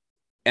fire him?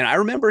 And I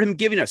remember him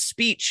giving a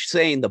speech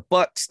saying the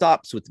buck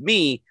stops with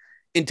me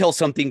until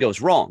something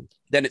goes wrong.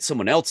 Then it's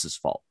someone else's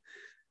fault.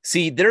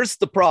 See, there's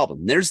the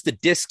problem. There's the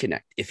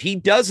disconnect. If he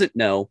doesn't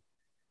know,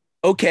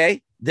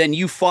 okay, then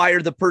you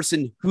fire the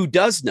person who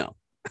does know,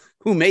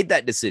 who made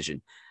that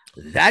decision.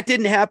 That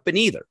didn't happen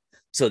either.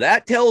 So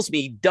that tells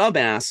me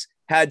dumbass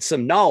had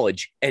some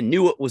knowledge and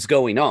knew what was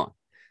going on.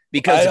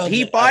 Because if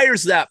he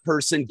fires that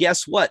person,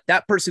 guess what?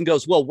 That person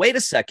goes, well, wait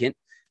a second.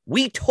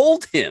 We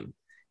told him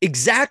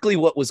exactly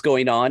what was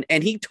going on,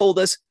 and he told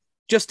us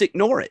just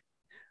ignore it.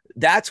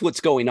 That's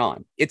what's going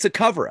on. It's a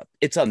cover-up.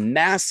 It's a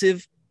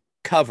massive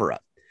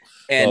cover-up.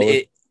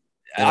 And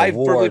I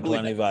firmly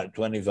believe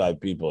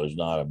 25 people is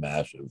not a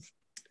massive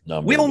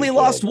number. We only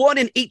lost one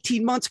in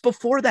 18 months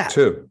before that.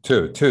 Two,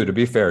 to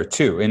be fair,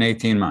 two in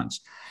 18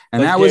 months.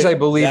 And that was, I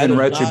believe, in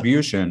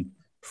retribution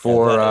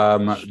for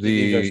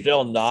these are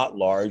still not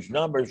large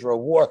numbers for a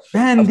war.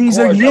 Ben, these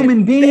are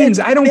human beings.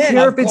 I don't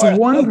care if it's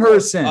one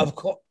person. Of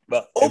course.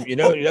 But you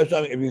know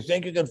something, if you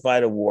think you can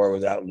fight a war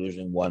without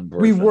losing one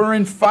person. We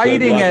weren't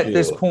fighting at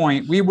this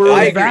point. We were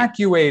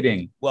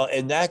evacuating. Well,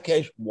 in that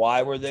case,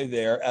 why were they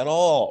there at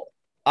all?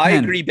 I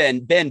agree,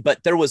 Ben,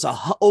 but there was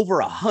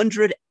over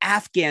 100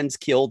 Afghans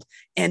killed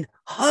and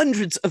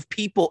hundreds of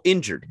people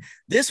injured.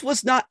 This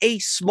was not a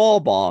small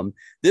bomb.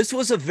 This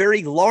was a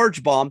very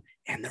large bomb,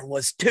 and there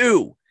was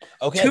two.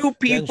 Okay, two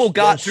people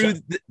got through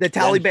the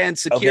Taliban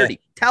security.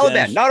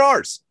 Taliban, not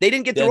ours. They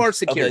didn't get through our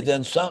security.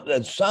 Then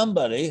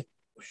somebody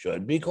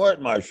should be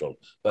court-martialed.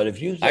 But if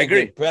you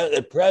think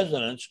that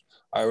presidents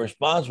are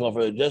responsible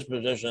for the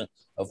disposition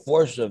of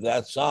forces of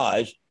that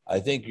size, I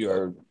think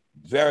you're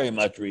very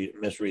much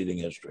misreading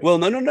history. Well,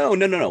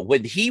 no.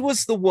 When he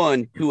was the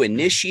one who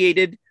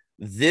initiated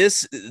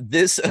this,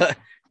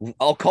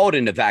 I'll call it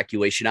an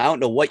evacuation. I don't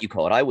know what you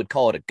call it. I would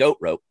call it a goat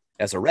rope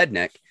as a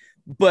redneck.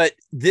 But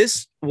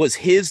this was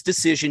his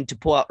decision to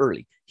pull out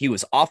early. He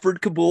was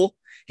offered Kabul.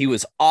 He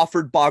was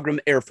offered Bagram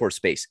Air Force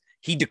Base.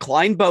 He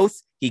declined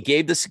both. He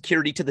gave the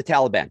security to the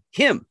Taliban.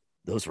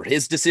 Those were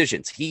his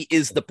decisions. He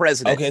is the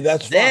president. Okay,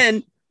 that's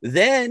fine.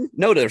 Then,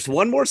 there's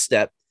one more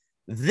step.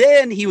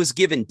 Then he was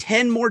given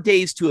 10 more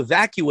days to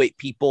evacuate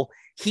people.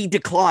 He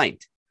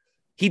declined.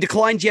 He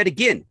declined yet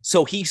again.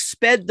 So he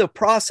sped the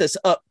process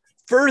up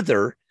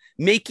further,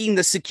 making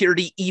the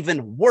security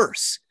even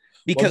worse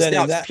because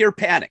now it's pure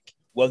panic.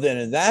 Well, then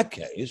in that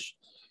case,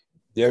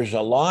 there's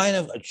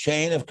a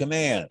chain of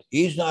command.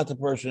 He's not the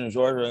person who's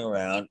ordering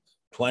around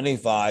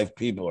 25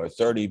 people or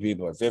 30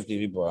 people or 50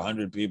 people or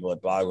 100 people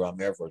at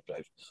Bagram Air Force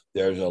Base.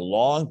 There's a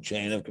long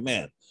chain of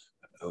command.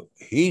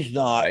 He's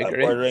not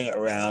ordering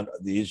around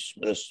this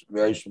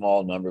very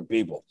small number of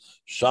people.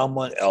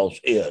 Someone else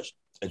is.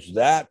 It's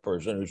that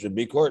person who should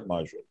be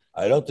court-martialed.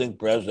 I don't think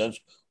presidents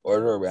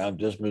order around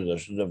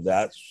dispositions of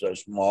that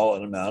small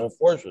an amount of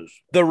forces.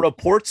 The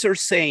reports are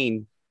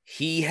saying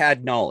he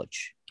had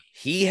knowledge.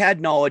 He had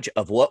knowledge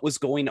of what was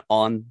going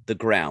on the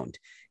ground.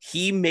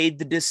 He made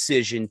the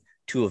decision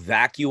to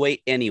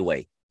evacuate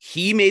anyway.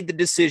 He made the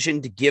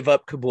decision to give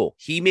up Kabul.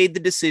 He made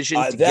the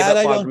decision to give up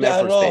Bagram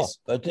Air Force Base.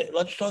 But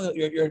let's talk.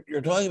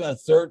 You're talking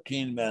about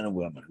 13 men and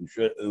women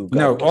who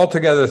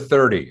altogether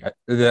 30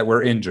 that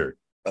were injured.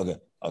 Okay,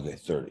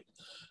 30.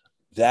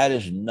 That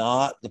is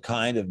not the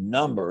kind of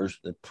numbers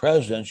that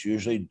presidents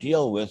usually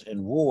deal with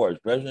in wars.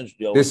 Presidents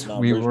deal with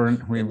numbers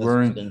we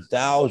weren't in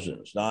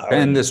thousands.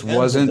 And this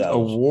wasn't a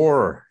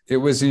war. It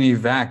was an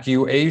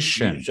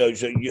evacuation.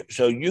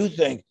 So you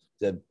think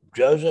that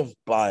Joseph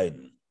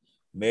Biden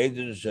made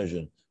the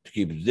decision to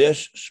keep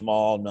this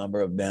small number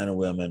of men and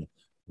women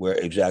where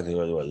they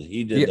was.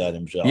 He did that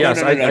himself.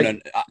 Yes,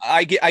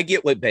 I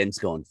get what Ben's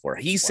going for.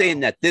 He's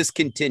saying that this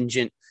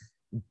contingent,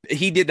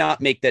 he did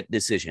not make that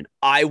decision.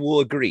 I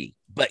will agree,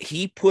 but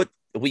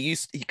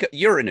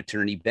you're an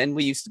attorney, Ben.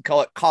 We used to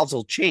call it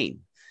causal chain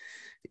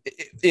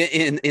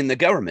in the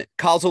government,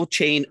 causal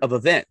chain of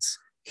events.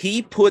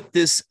 He put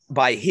this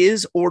by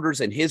his orders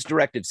and his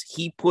directives.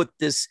 He put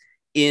this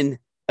in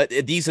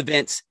these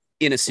events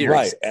in a series.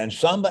 Right. And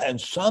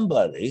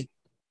somebody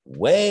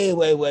way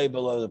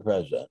below the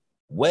president,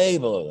 way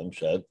below them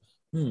said,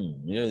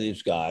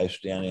 these guys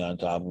standing on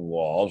top of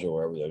walls or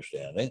wherever they're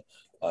standing,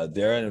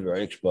 they're in a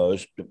very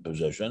exposed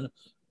position.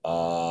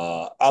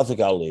 I think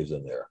I'll leave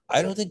them there.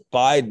 I don't think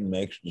Biden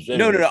makes decisions.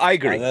 No, I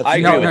agree.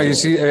 You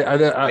see,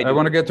 I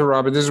want to get to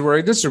Robert. This is where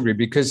I disagree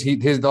because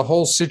the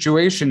whole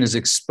situation is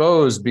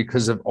exposed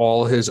because of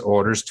all his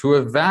orders to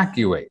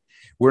evacuate.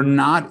 We're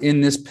not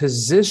in this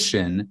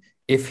position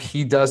if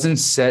he doesn't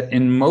set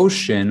in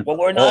motion. Well,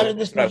 we're not in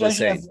this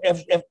position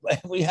if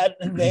we hadn't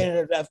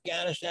invaded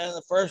Afghanistan in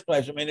the first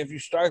place. I mean, if you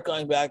start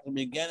going back to the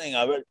beginning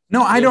of it.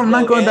 No, I'm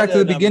not going back to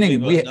the beginning.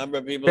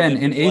 Ben,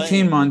 in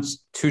 18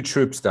 months, 2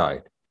 troops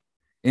died.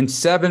 In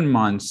 7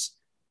 months,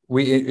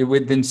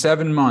 within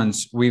 7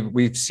 months,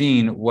 we've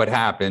seen what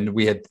happened.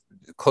 We had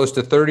close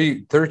to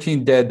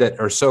 13 dead that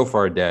are so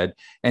far dead,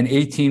 and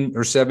 18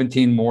 or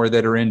 17 more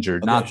that are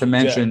injured. Okay, not to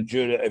mention,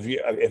 Judah,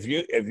 if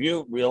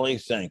you really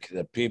think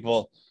that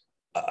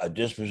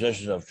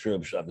dispositions of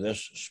troops of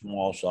this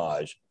small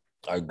size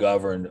are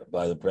governed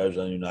by the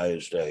President of the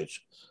United States,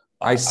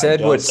 I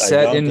said what's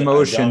set in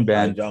motion,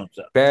 Ben.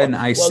 Ben,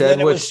 I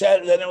said what's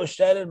set. Then it was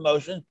set in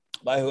motion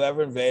by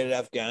whoever invaded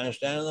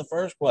Afghanistan in the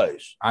first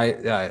place. I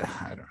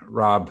don't,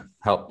 Rob,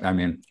 help. I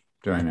mean.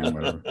 Doing that,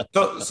 whatever.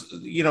 So,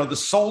 the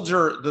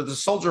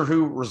soldier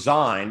who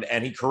resigned,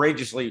 and he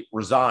courageously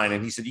resigned,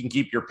 and he said, you can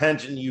keep your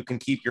pension, you can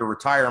keep your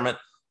retirement,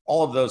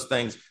 all of those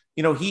things.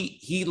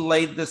 he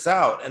laid this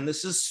out. And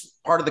this is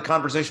part of the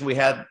conversation we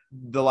had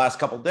the last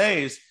couple of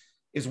days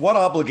is what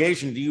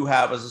obligation do you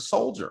have as a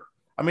soldier?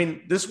 I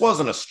mean, this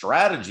wasn't a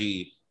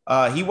strategy.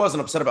 He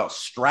wasn't upset about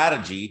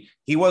strategy.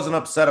 He wasn't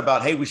upset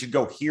about, hey, we should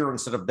go here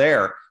instead of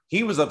there.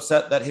 He was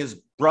upset that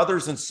his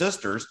brothers and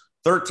sisters,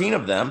 13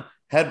 of them,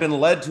 had been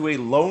led to a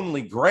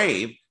lonely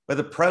grave by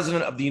the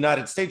president of the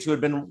United States, who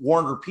had been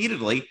warned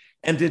repeatedly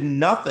and did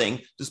nothing,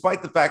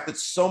 despite the fact that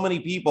so many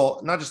people,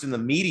 not just in the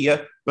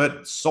media,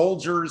 but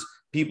soldiers,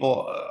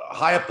 people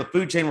high up the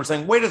food chain were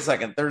saying, wait a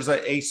second, there's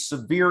a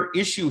severe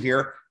issue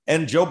here.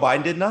 And Joe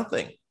Biden did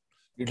nothing.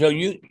 So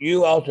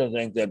you also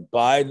think that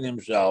Biden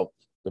himself,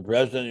 the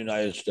president of the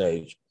United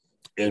States,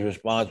 is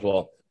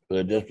responsible for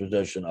the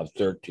disposition of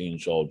 13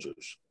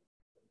 soldiers?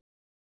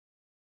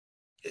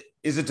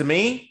 Is it to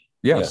me?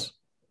 Yes.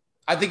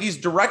 I think he's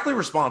directly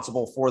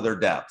responsible for their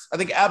deaths. I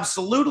think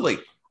absolutely.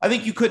 I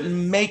think you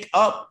couldn't make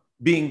up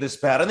being this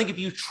bad. I think if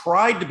you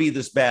tried to be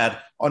this bad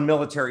on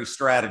military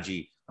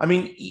strategy, I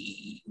mean,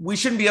 we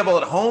shouldn't be able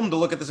at home to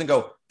look at this and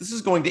go, this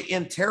is going to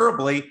end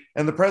terribly.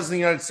 And the president of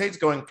the United States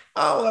going,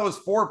 oh, well, that was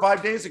 4 or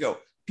 5 days ago.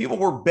 People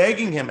were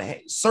begging him,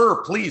 hey,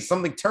 sir, please,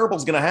 something terrible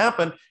is going to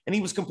happen. And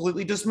he was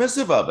completely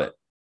dismissive of it.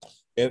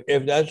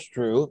 If that's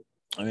true,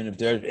 I mean, if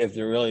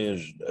there really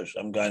is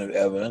some kind of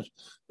evidence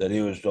that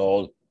he was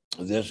told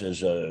this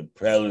is a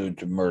prelude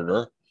to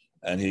murder,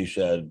 and he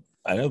said,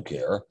 I don't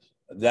care,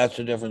 that's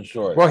a different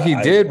story. Well, he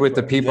did with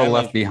the people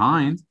left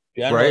behind.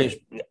 Right.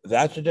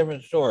 That's a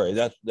different story.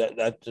 That's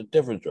a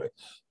different story.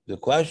 The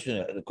question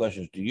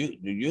is, do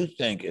you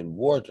think in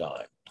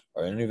wartime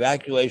or in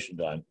evacuation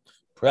time,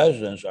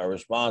 presidents are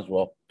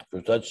responsible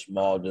for such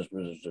small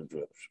dispositions of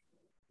troops?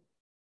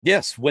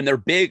 Yes, when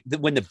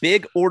the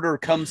big order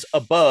comes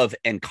above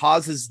and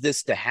causes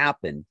this to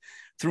happen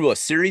through a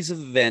series of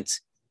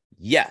events,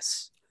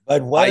 yes.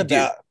 But what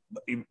about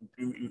you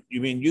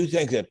mean you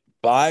think that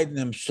Biden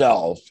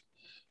himself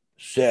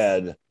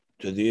said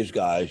to these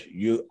guys,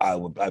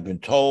 I've been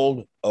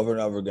told over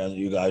and over again that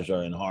you guys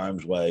are in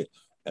harm's way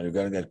and you're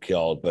going to get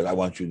killed, but I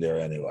want you there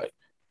anyway?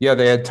 Yeah,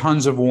 they had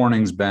tons of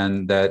warnings,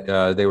 Ben,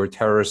 that they were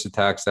terrorist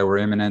attacks that were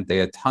imminent. They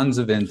had tons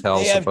of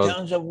intel. They have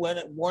tons of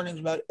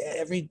warnings about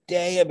every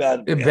day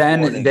about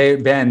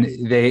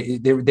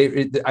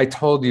I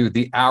told you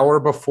the hour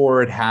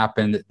before it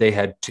happened, they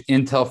had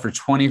intel for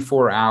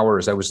 24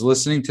 hours. I was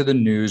listening to the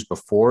news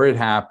before it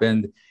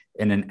happened,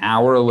 and an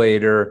hour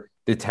later,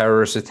 the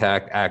terrorist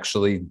attack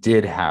actually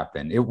did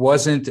happen. It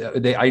wasn't,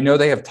 I know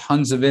they have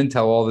tons of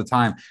intel all the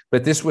time,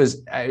 but this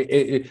was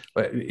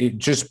it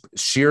just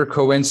sheer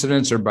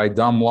coincidence or by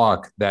dumb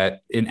luck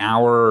that an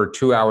hour or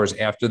 2 hours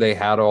after they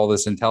had all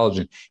this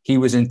intelligence, he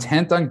was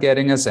intent on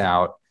getting us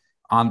out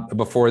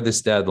before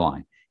this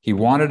deadline. He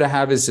wanted to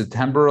have his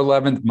September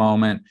 11th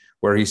moment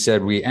where he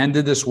said, we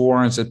ended this war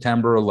on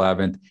September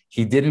 11th.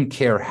 He didn't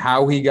care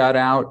how he got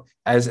out.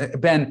 As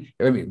Ben,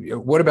 I mean,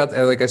 what about,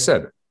 like I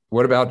said,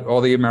 what about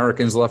all the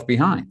Americans left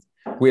behind?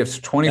 We have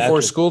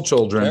 24 school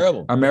children,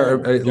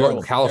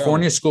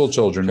 California school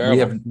children. We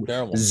have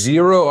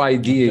zero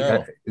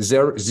idea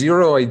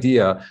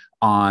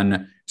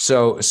on.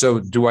 So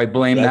do I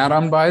blame that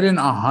on Biden?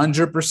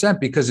 100%,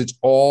 because it's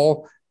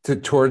all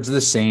towards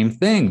the same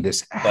thing.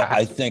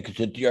 I think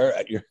that you're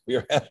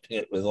asking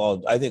it with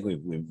all. I think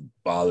we've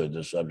bothered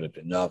the subject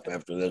enough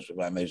after this, if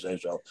I may say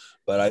so.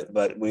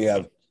 But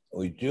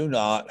we do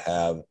not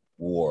have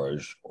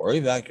wars or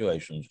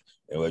evacuations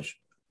in which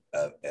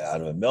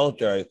out of a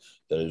military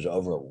that is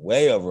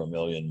way over 1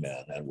 million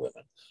men and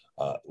women,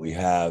 we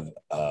have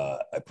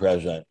a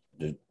president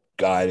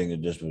guiding the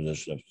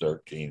disposition of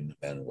 13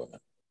 men and women.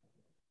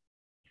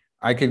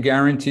 I could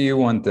guarantee you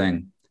one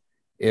thing.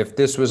 If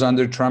this was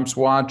under Trump's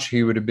watch,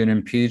 he would have been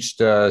impeached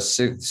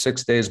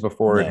 6 days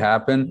before it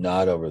happened.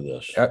 Not over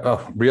this.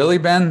 Oh, really,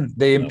 Ben?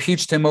 They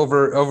impeached him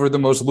over the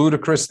most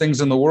ludicrous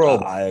things in the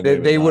world.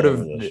 They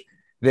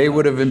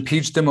would have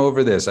impeached him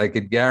over this. I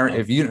could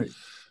guarantee.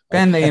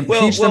 Ben, they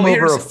impeached him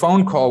over a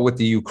phone call with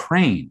the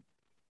Ukraine.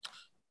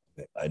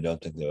 I don't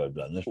think they would have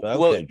done this, but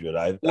okay,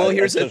 Jude.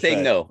 Here's the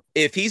thing, though.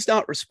 If he's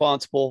not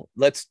responsible,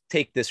 let's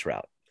take this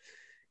route.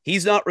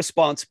 He's not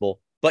responsible,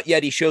 but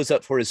yet he shows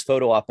up for his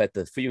photo op at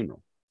the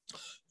funeral.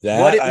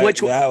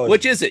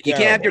 Which is it? You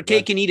can't have your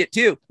cake and eat it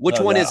too. Which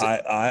one is it?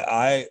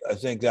 I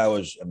think that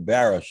was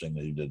embarrassing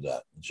that he did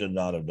that. He should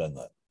not have done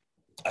that.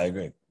 I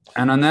agree.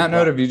 And on that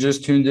note, if you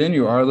just tuned in,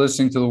 you are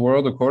listening to The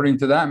World According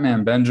to That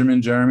Man,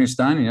 Benjamin Jeremy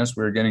Stein. Yes,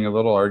 we're getting a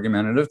little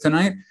argumentative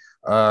tonight.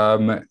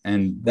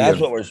 And that's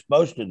what we're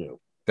supposed to do.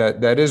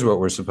 That is what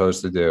we're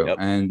supposed to do. Yep.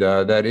 And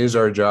that is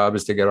our job,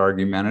 is to get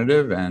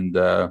argumentative and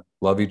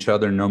love each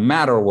other no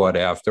matter what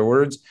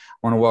afterwards.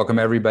 I want to welcome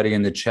everybody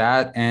in the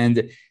chat.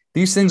 And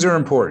these things are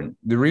important.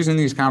 The reason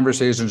these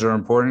conversations are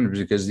important is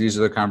because these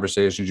are the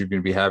conversations you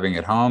can be having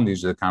at home.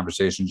 These are the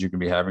conversations you can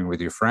be having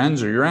with your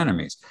friends or your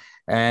enemies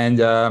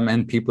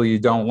and people you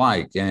don't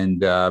like.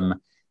 And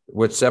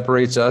what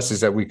separates us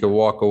is that we could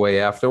walk away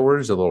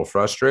afterwards a little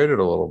frustrated,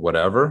 a little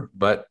whatever,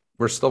 but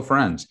we're still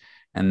friends.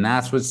 And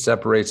that's what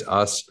separates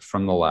us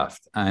from the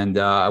left. And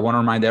I want to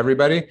remind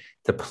everybody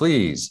to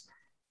please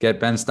Get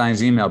Ben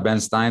Stein's email,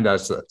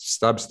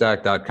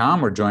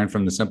 benstein.substack.com, or join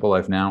from the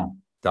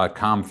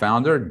simplelifenow.com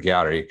founder,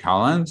 Gary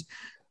Collins.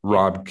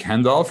 Rob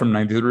Kendall from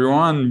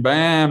 93.1,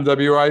 BAM,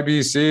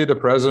 WIBC, the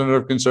president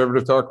of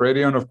Conservative Talk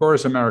Radio, and of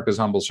course, America's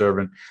humble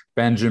servant,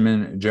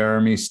 Benjamin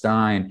Jeremy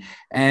Stein.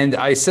 And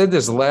I said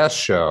this last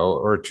show,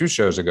 or 2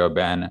 shows ago,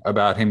 Ben,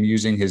 about him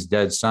using his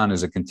dead son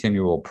as a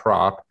continual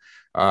prop,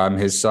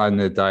 his son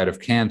that died of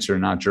cancer,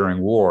 not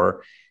during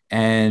war.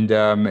 And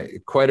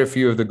quite a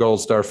few of the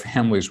Gold Star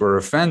families were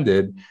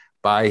offended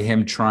by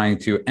him trying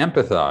to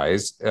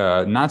empathize,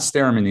 not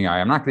stare him in the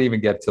eye. I'm not going to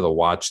even get to the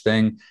watch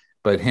thing,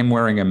 but him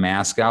wearing a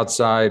mask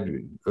outside,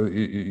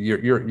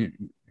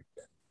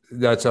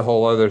 that's a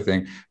whole other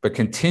thing. But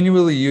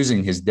continually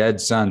using his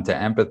dead son to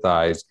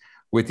empathize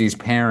with these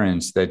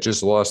parents that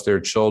just lost their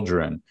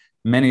children,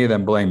 many of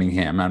them blaming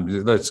him.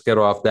 Let's get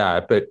off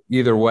that. But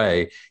either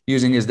way,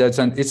 using his dead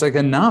son, it's like,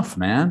 enough,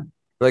 man.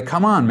 Like,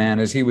 come on, man,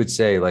 as he would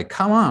say, like,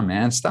 come on,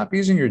 man, stop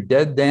using your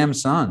dead damn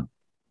son.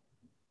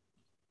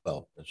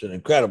 Well, it's an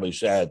incredibly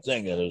sad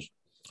thing that his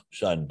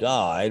son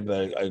died,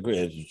 but I agree,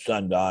 his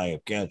son dying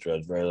of cancer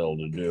has very little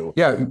to do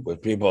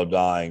with people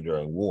dying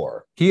during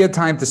war. He had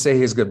time to say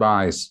his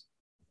goodbyes.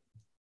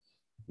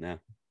 Yeah.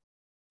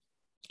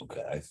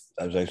 Okay.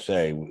 As I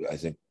say, I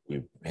think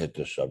we've hit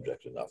this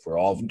subject enough. We're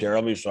all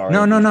terribly sorry.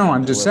 No.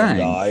 I'm just saying.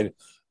 Died,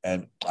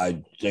 and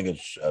I think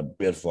it's a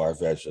bit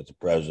far-fetched that the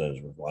president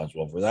is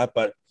responsible for that.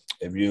 But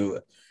if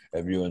you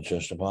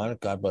insist upon it,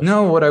 God bless.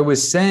 No, what I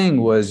was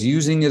saying was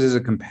using it as a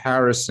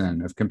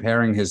comparison of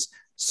comparing his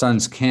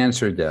son's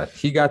cancer death.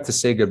 He got to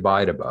say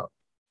goodbye to Bo.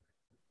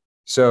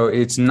 So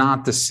it's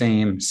not the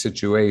same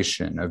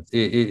situation.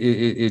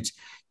 It's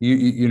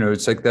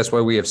it's like, that's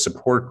why we have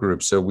support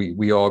groups. So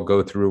we all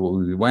go through what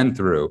we went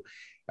through.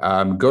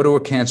 Go to a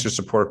cancer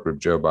support group,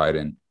 Joe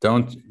Biden.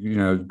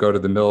 Don't, go to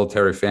the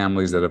military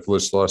families that have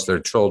just lost their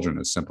children.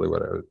 Is simply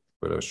what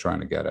I was trying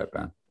to get at,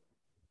 Ben.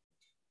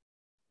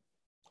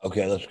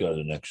 Okay, let's go to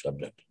the next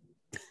subject.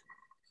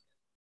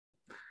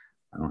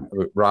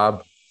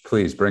 Rob,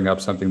 please bring up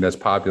something that's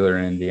popular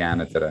in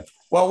Indiana today.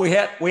 Well, we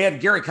had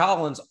Gary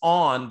Collins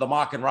on the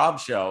Mock and Rob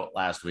show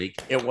last week.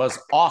 It was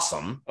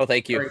awesome. Oh,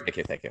 thank you. Gary,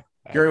 Thank you.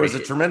 Gary was a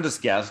tremendous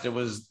guest. It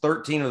was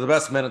 13 of the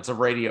best minutes of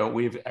radio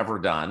we've ever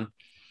done.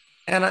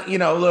 And,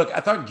 look, I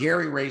thought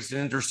Gary raised an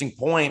interesting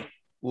point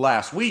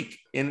last week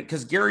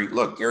because Gary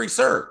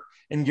served.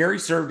 And Gary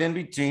served in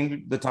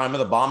between the time of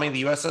the bombing of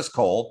the USS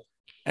Cole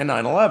and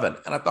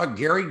 9/11. And I thought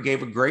Gary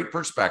gave a great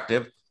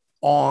perspective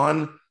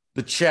on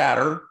the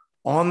chatter,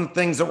 on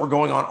things that were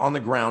going on the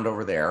ground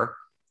over there.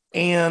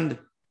 And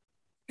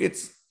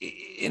it's,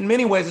 in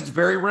many ways, it's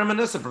very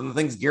reminiscent from the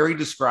things Gary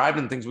described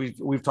and things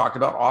we've talked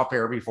about off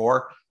air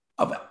before.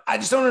 I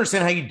just don't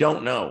understand how you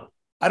don't know.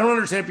 I don't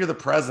understand, if you're the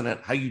president,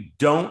 how you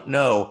don't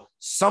know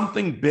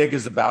something big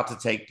is about to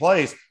take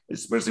place,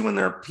 especially when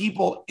there are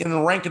people in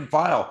the rank and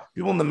file,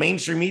 people in the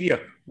mainstream media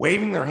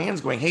waving their hands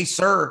going, hey,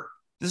 sir,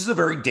 this is a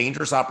very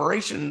dangerous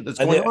operation that's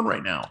going on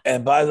right now.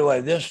 And by the way,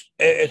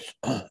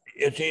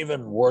 it's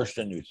even worse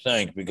than you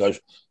think, because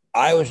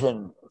I was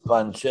in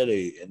Fun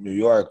City in New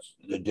York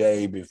the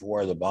day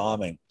before the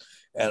bombing,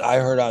 and I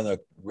heard on the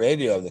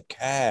radio, the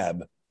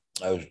cab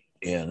I was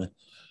in,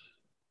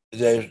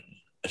 there's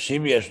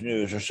CBS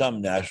News or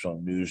some national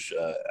news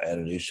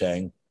entity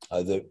saying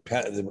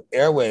the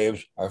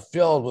airwaves are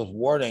filled with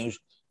warnings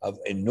of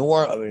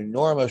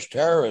enormous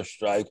terrorist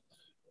strike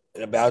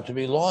about to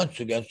be launched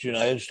against the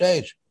United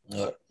States.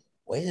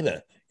 Wait a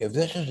minute. If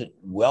this isn't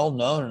well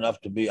known enough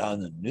to be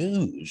on the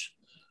news,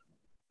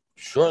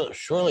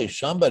 surely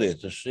somebody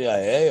at the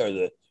CIA or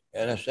the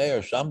NSA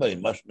or somebody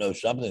must know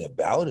something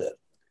about it.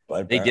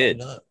 But they did.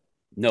 Not.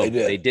 No,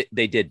 they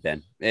did,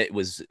 Ben. It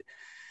was,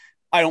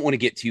 I don't want to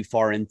get too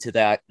far into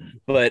that,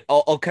 but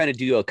I'll kind of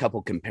do a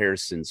couple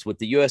comparisons with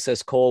the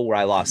USS Cole, where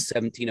I lost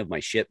 17 of my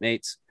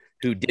shipmates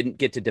who didn't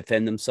get to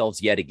defend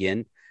themselves yet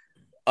again.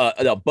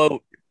 A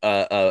boat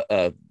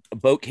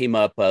came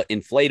up,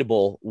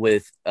 inflatable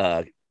with,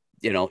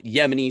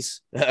 Yemenis.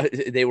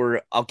 They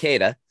were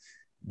Al-Qaeda.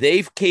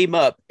 They came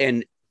up,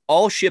 and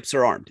all ships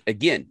are armed.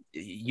 Again,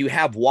 you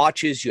have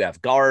watches, you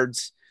have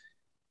guards.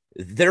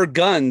 Their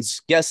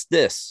guns, guess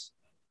this,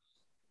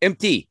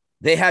 empty.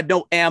 They had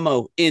no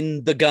ammo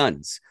in the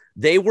guns.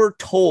 They were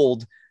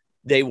told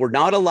they were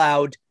not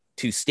allowed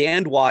to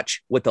stand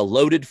watch with a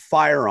loaded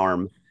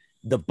firearm.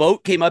 The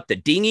boat came up, the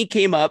dinghy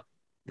came up.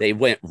 They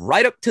went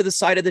right up to the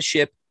side of the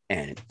ship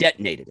and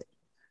detonated it.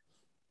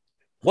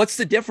 What's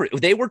the difference?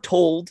 They were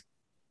told,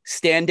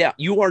 stand down.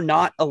 You are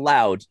not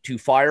allowed to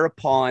fire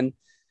upon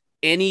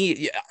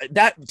any.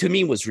 That to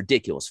me was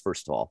ridiculous,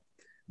 first of all.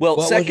 Well,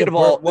 second of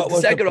all, what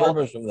was the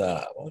purpose of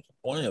that? What was the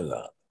point of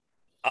that?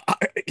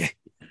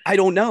 I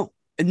don't know.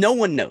 No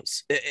one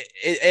knows.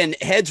 And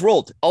heads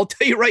rolled. I'll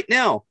tell you right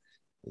now,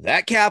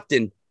 that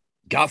captain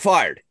got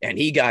fired, and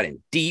he got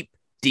in deep,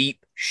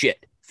 deep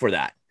shit for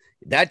that.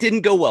 That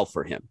didn't go well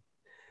for him.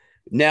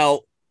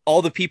 Now,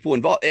 all the people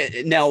involved,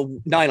 now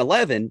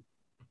 9/11,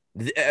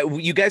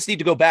 You guys need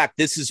to go back.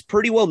 This is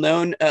pretty well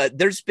known.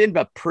 There's been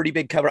a pretty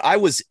big cover. There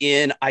was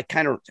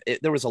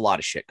a lot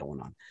of shit going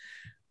on.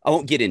 I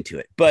won't get into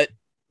it, but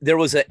there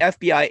was an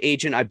FBI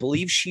agent. I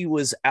believe she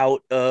was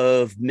out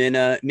of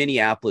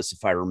Minneapolis,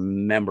 if I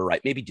remember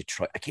right, maybe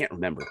Detroit. I can't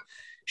remember.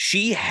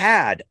 She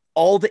had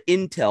all the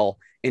intel,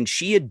 and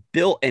she had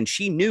built, and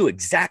she knew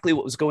exactly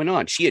what was going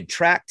on. They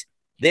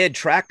had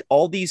tracked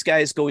all these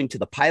guys going to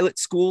the pilot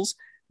schools.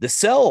 The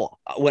cell,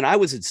 when I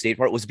was in State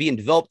Park, was being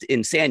developed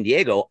in San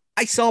Diego.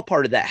 I saw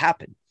part of that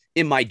happen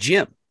in my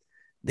gym.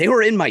 They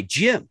were in my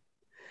gym.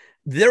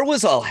 There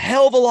was a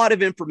hell of a lot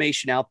of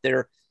information out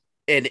there,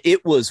 and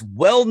it was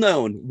well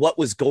known what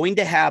was going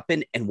to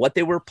happen and what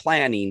they were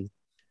planning,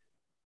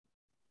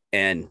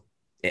 and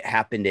it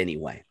happened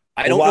anyway.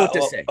 I don't know what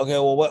to say. Okay,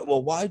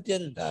 why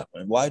did it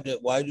happen? Why do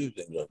you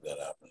think that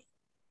happened?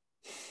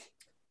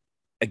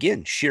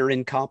 Again, sheer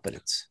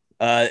incompetence.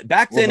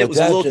 Back then, it was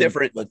a little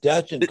different. But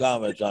that's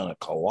incompetence on a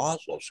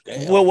colossal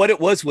scale. Well, what it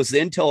was the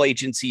intel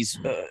agencies,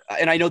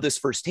 and I know this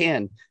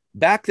firsthand.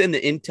 Back then, the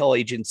intel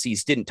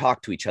agencies didn't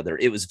talk to each other.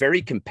 It was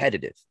very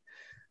competitive.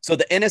 So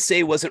the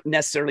NSA wasn't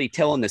necessarily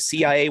telling the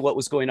CIA what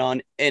was going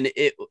on, and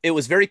it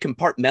was very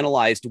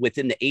compartmentalized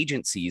within the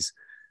agencies.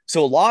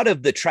 So a lot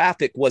of the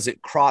traffic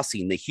wasn't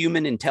crossing the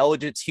human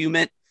intelligence,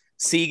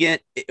 seeing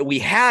it. We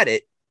had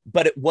it,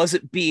 but it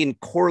wasn't being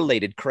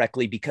correlated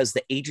correctly because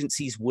the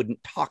agencies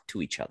wouldn't talk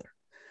to each other.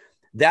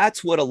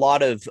 That's what a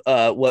lot of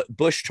what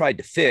Bush tried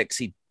to fix.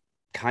 He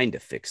kind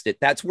of fixed it.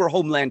 That's where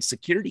Homeland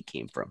Security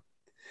came from,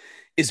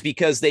 is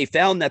because they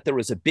found that there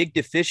was a big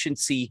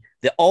deficiency,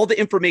 that all the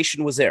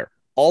information was there.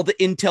 All the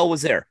intel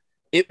was there.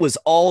 It was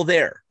all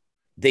there.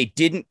 They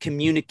didn't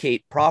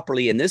communicate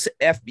properly. And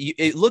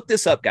look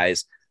this up,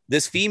 guys.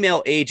 This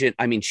female agent,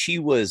 I mean, she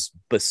was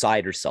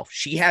beside herself.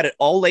 She had it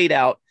all laid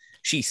out.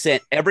 She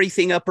sent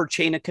everything up her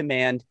chain of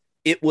command.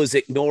 It was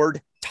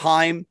ignored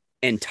time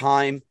and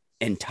time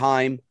and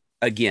time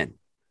again.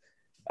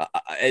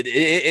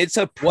 It's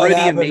a pretty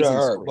amazing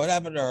story. What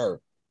happened to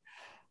her?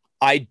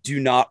 I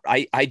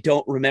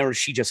don't remember.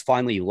 She just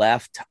finally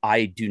left.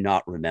 I do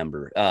not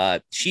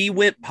remember. She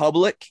went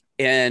public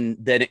and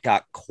then it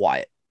got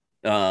quiet.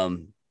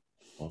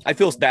 I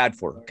feel bad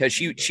for her because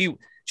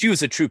she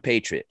was a true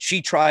patriot.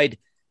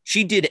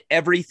 She did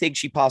everything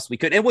she possibly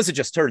could. It wasn't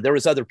just her. There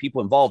was other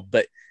people involved,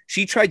 but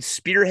she tried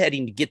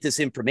spearheading to get this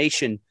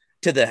information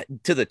to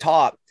the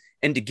top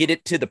and to get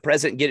it to the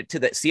president, get it to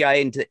the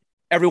CIA, and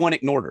everyone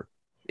ignored her.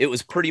 It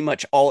was pretty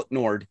much all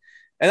ignored.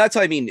 And that's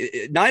what I mean.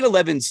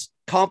 9/11's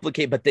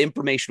complicated, but the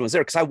information was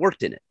there because I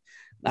worked in it.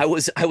 I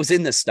was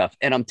in this stuff,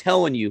 and I'm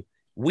telling you,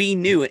 we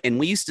knew it. And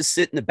we used to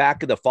sit in the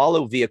back of the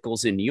follow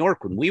vehicles in New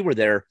York when we were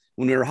there,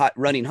 when we were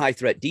running high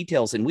threat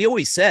details. And we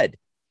always said,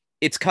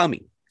 it's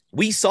coming.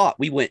 We saw it.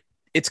 We went,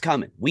 it's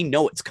coming. We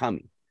know it's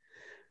coming.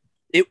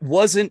 It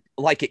wasn't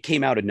like it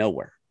came out of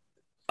nowhere.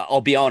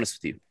 I'll be honest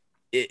with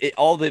you.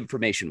 All the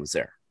information was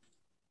there.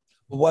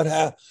 What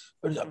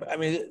happened? I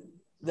mean,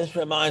 this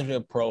reminds me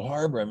of Pearl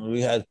Harbor. I mean,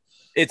 we had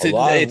it's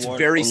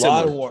very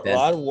similar. A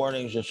lot of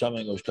warnings that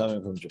something was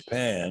coming from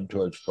Japan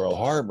towards Pearl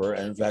Harbor.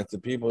 And in fact, the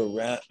people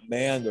who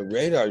manned the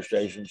radar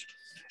stations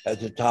at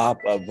the top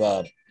of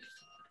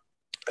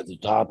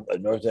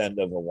north end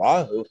of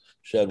Oahu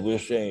said, we're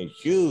seeing a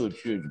huge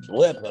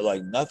blip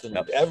like nothing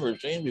we've ever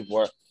seen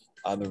before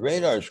on the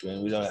radar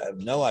screen. We don't have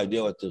no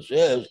idea what this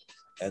is.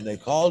 And they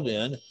called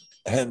in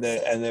and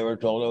they were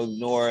told to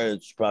ignore it.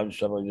 It's probably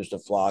somewhere just a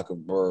flock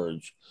of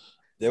birds.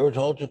 They were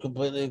told to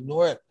completely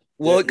ignore it.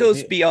 Well, it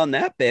goes beyond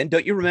that, Ben.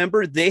 Don't you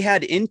remember? They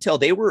had intel.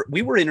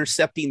 We were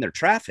intercepting their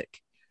traffic.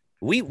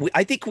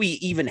 I think we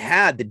even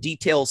had the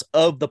details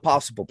of the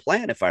possible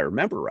plan, if I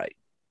remember right.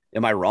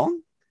 Am I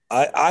wrong?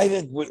 I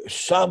think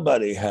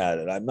somebody had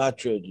it. I'm not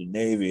sure the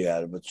Navy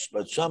had it,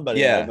 but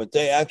somebody had it. But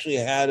they actually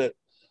had it,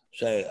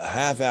 say, a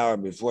half hour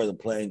before the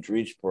planes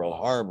reached Pearl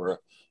Harbor.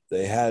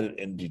 They had it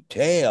in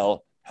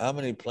detail how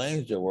many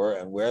planes there were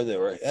and where they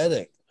were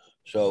heading.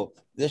 So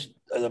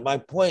my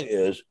point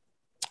is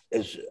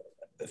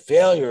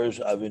failures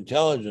of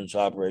intelligence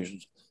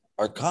operations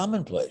are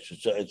commonplace.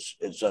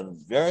 It's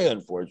very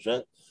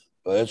unfortunate,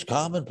 but it's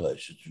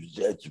commonplace.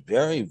 It's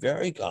very,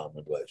 very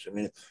commonplace. I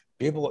mean,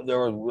 there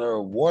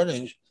were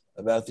warnings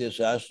about the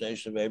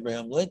assassination of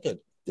Abraham Lincoln.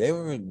 They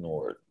were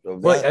ignored. So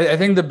well, I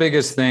think the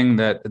biggest thing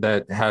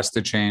that has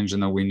to change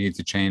and that we need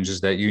to change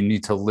is that you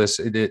need to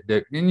listen.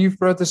 And you've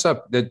brought this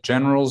up, that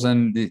generals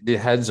and the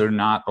heads are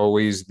not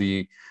always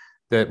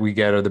that we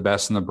get are the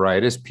best and the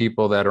brightest.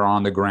 People that are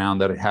on the ground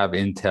that have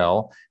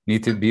intel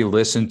need to be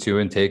listened to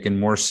and taken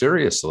more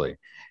seriously.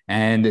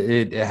 And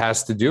it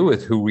has to do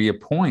with who we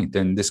appoint.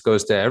 And this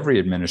goes to every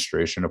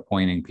administration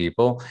appointing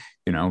people.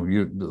 You know,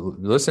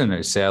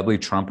 listen, sadly,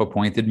 Trump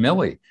appointed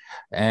Milley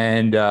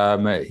and,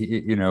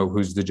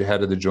 who's the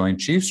head of the Joint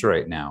Chiefs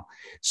right now.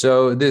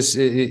 So this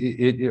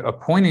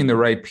appointing the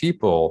right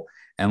people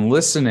and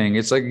listening,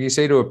 it's like you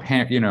say to a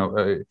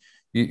parent,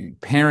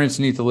 parents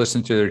need to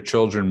listen to their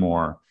children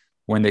more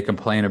when they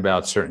complain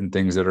about certain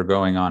things that are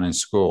going on in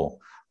school.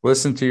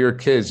 Listen to your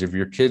kids. If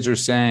your kids are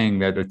saying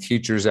that a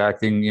teacher's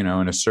acting, in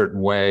a certain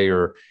way,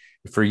 or,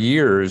 for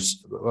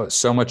years,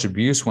 so much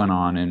abuse went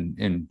on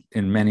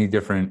in many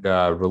different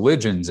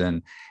religions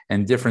and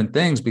different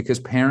things because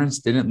parents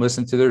didn't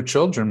listen to their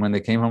children when they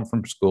came home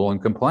from school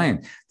and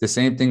complained. The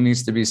same thing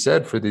needs to be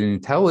said for the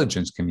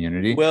intelligence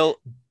community. Well,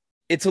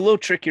 it's a little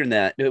trickier than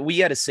that. We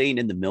had a saying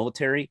in the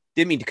military,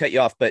 didn't mean to cut you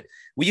off, but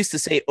we used to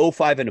say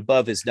 05 and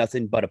above is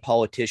nothing but a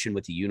politician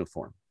with a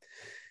uniform.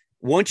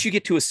 Once you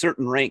get to a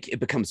certain rank,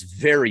 it becomes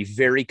very,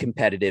 very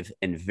competitive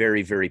and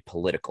very, very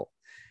political.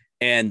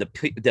 And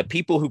the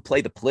people who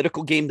play the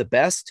political game the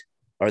best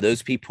are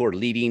those people who are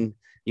leading,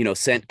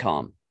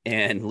 CENTCOM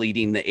and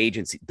leading the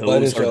agency.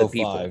 Those are the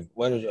people.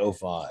 What is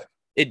 05?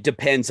 It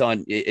depends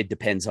on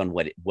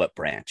what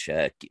branch.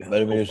 But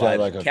I mean, is that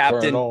like a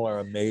captain, colonel or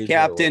a major?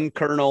 Captain,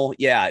 colonel.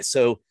 Yeah.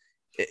 So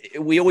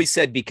we always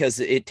said because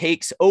it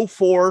takes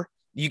 04,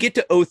 you get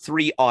to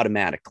 03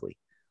 automatically.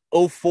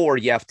 04,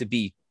 you have to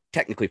be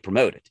technically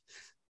promoted.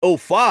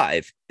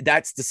 05,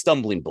 that's the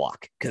stumbling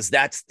block because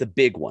that's the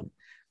big one.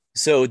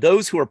 So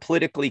those who are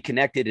politically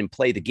connected and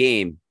play the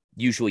game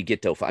usually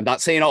get to 05. I'm not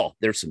saying all.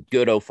 There's some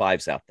good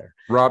 05s out there.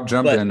 Rob,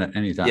 jump in at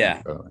any time.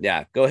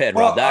 Yeah. Go ahead,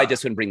 Rob. I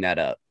just wouldn't bring that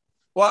up.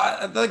 Well,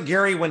 I think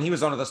Gary, when he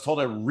was on with us,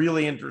 told a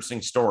really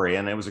interesting story,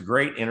 and it was a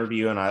great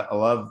interview, and I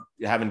love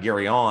having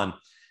Gary on.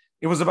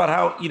 It was about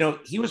how,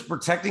 he was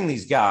protecting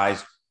these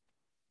guys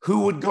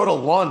who would go to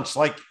lunch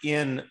like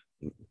in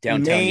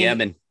downtown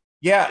Yemen.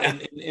 Yeah,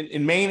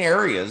 in main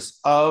areas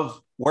of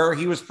where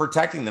he was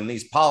protecting them.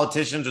 These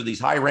politicians or these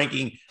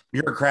high-ranking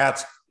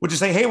bureaucrats would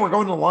just say, hey, we're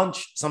going to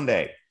lunch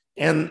someday.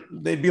 And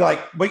they'd be like,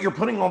 but you're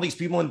putting all these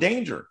people in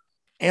danger.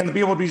 And the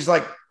people would be just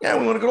like, yeah,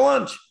 we want to go to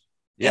lunch.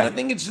 Yeah. And I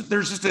think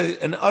there's just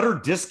an utter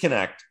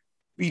disconnect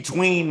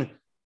between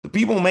the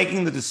people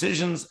making the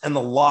decisions and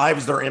the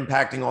lives they're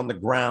impacting on the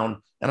ground.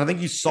 And I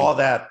think you saw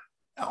that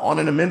on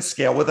an immense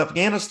scale with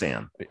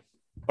Afghanistan.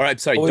 All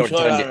right, sorry. We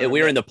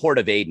were in the port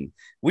of Aden.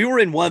 We were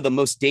in one of the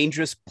most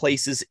dangerous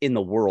places in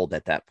the world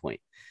at that point.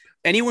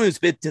 Anyone who's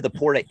been to the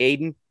port of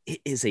Aden,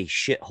 it is a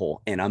shithole,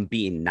 and I'm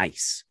being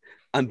nice.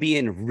 I'm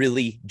being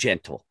really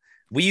gentle.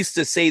 We used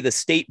to say the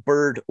state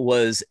bird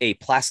was a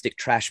plastic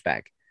trash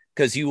bag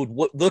because you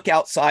would look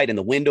outside and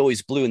the wind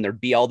always blew and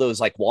there'd be all those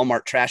like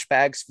Walmart trash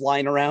bags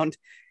flying around.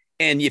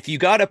 And if you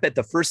got up at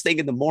the first thing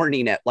in the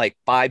morning at like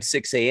 5,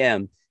 6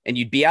 a.m. and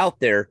you'd be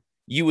out there,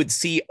 you would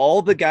see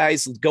all the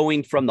guys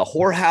going from the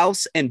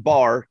whorehouse and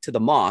bar to the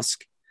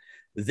mosque.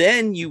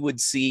 Then you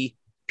would see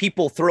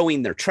people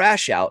throwing their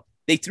trash out.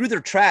 They threw their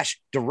trash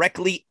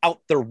directly out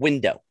their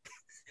window.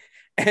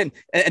 And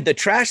the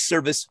trash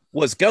service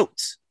was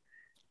goats.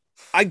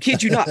 I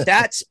kid you not.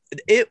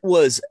 It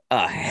was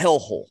a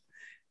hellhole.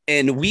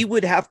 And we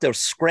would have to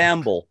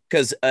scramble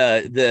because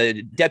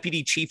the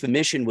deputy chief of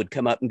mission would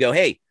come up and go,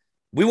 hey,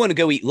 we want to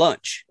go eat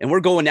lunch. And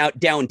we're going out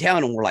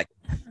downtown. And we're like,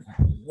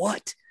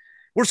 what?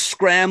 We're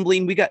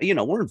scrambling. We got,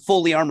 we're in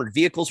fully armored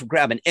vehicles. We're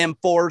grabbing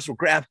M4s.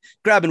 We're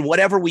grabbing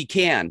whatever we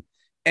can.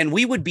 And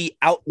we would be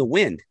out in the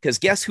wind because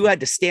guess who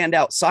had to stand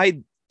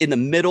outside in the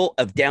middle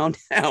of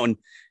downtown,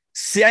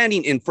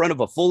 standing in front of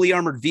a fully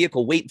armored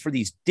vehicle, waiting for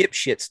these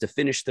dipshits to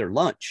finish their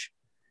lunch?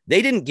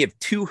 They didn't give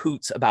two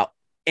hoots about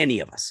any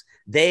of us.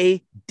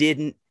 They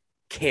didn't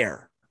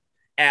care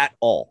at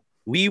all.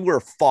 We were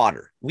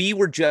fodder. We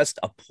were just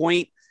a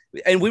point,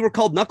 and we were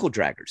called knuckle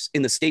draggers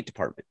in the State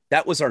Department.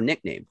 That was our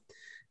nickname.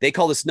 They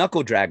called us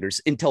knuckle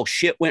draggers until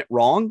shit went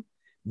wrong.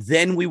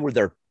 Then we were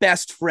their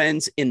best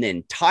friends in the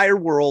entire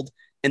world.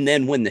 And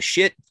then when the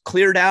shit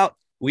cleared out,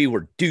 we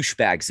were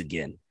douchebags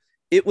again.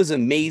 It was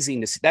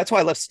amazing to see. That's why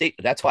I left state.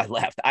 That's why I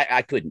left.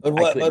 I couldn't.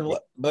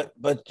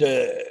 But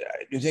do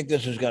you think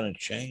this is going to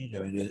change? I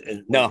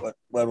mean, no,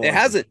 it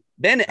hasn't.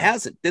 Ben, it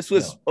hasn't. This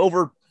was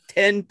over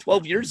 10,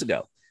 12 years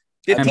ago.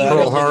 And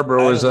Pearl Harbor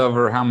was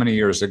over how many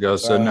years ago?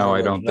 So no,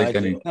 I don't think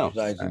any. No.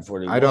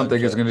 I don't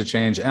think it's going to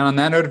change. And on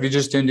that note, if you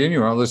just tuned in,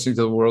 you are listening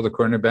to The World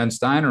According to Ben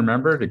Stein.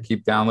 Remember to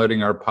keep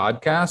downloading our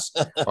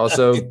podcast.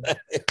 Also,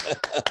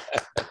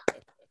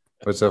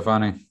 what's so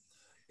funny?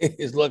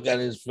 His look on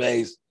his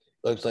face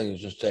looks like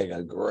he's just taking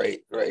a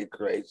great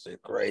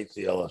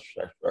deal of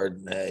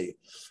Chardonnay.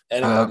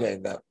 Anyway,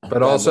 okay.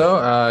 But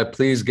also,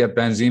 please get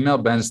Ben's email,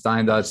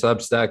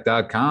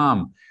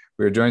 benstein.substack.com.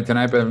 We are joined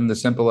tonight by the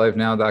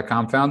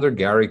simplelifenow.com founder,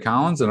 Gary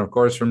Collins, and of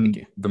course from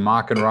the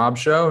Mock and Rob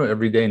show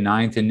every day,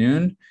 9 to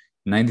noon,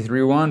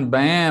 93.1,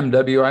 BAM,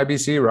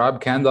 WIBC,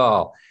 Rob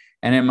Kendall.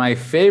 And in my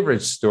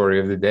favorite story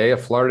of the day, a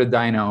Florida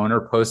Dino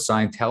owner posts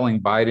sign telling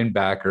Biden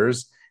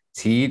backers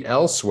to eat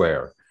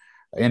elsewhere.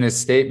 In a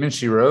statement,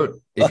 she wrote,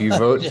 if you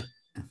vote,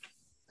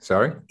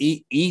 sorry?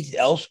 Eat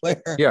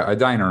elsewhere? Yeah, a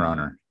diner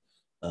owner.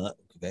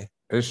 Okay.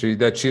 She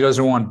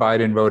doesn't want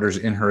Biden voters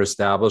in her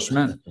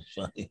establishment. That's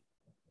funny.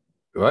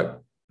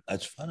 What?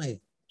 That's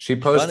funny. She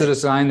posted a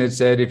sign that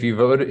said, if you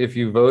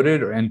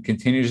voted and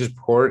continue to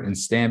support and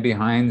stand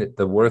behind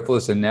the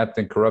worthless, inept,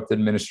 and corrupt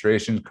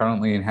administration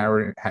currently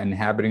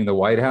inhabiting the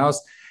White House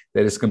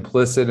that is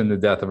complicit in the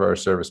death of our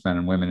servicemen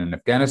and women in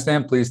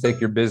Afghanistan, please take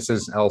your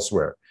business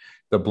elsewhere.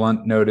 The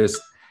blunt notice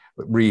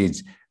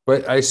reads,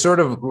 But I sort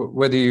of,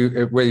 whether you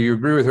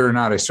agree with her or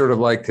not, I sort of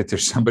like that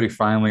there's somebody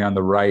finally on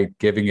the right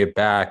giving it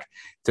back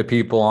to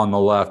people on the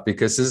left,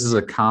 because this is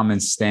a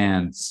common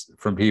stance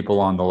from people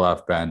on the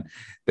left, Ben,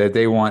 that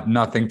they want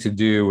nothing to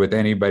do with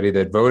anybody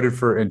that voted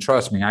for. And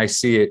trust me, I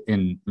see it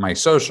in my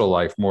social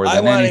life more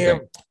than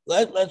anything.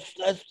 Let's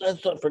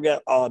not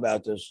forget all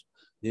about this.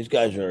 These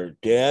guys are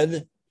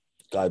dead.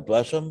 God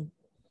bless them.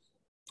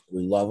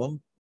 We love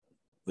them.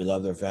 We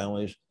love their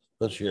families.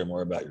 Let's hear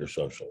more about your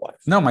social life.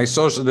 No,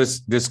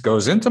 this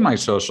goes into my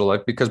social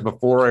life, because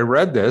before I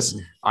read this,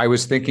 I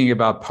was thinking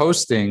about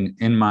posting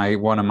in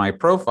one of my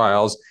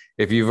profiles,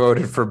 if you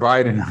voted for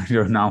Biden, I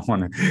do not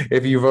want to.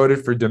 If you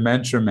voted for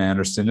Dementia Man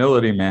or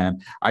Senility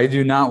Man, I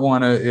do not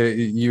want to.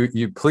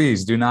 You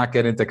please do not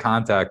get into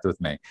contact with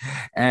me.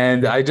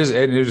 And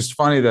it was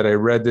funny that I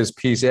read this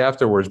piece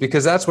afterwards,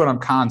 because that's what I'm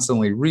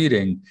constantly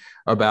reading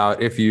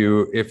about. If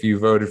you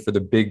voted for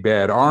the big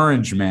bad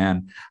orange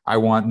man, I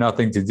want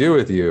nothing to do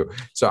with you.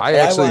 So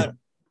but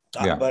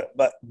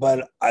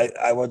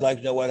I would like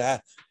to know what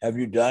have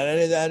you done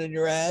any of that in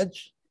your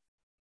ads?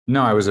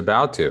 No, I was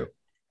about to.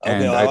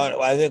 Okay,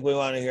 I think we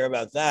want to hear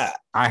about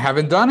that. I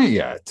haven't done it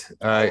yet.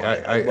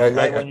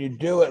 When you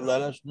do it,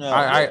 let us know.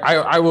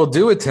 I will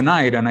do it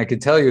tonight, and I can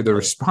tell you the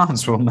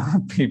response will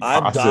not be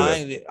positive. I'm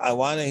dying. I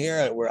want to hear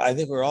it. I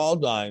think we're all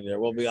dying there.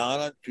 We'll be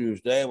on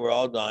Tuesday. We're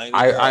all dying.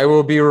 I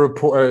will be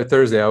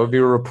Thursday. I will be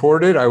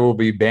reported. I will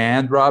be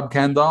banned, Rob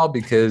Kendall,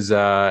 because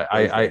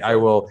I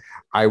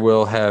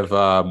will have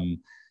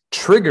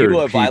triggered. You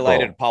have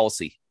violated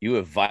policy. You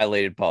have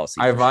violated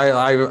policy. I have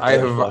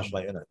lost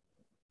my internet.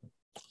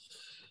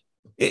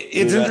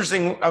 It's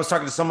interesting. I was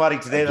talking to somebody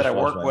today that I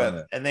work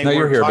with, and they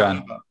were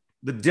talking about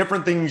the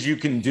different things you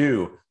can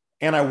do.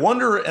 And I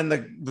wonder, and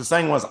the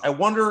saying was, I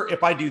wonder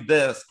if I do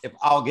this, if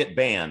I'll get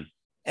banned.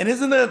 And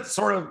isn't it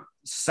sort of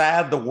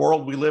sad, the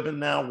world we live in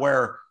now,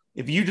 where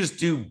if you just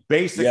do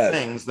basic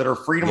things that are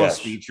freedom of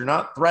speech, you're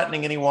not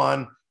threatening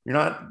anyone, you're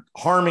not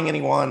harming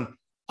anyone.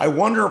 I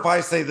wonder if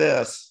I say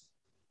this,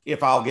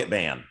 if I'll get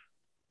banned.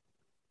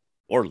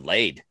 Or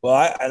laid.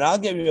 Well, I'll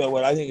give you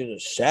what I think is a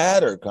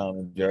sadder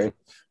commentary.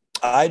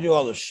 I do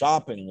all the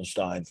shopping in the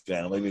Stein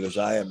family because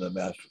I am the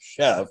master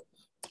chef.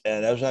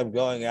 And as I'm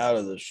going out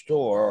of the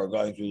store or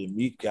going through the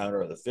meat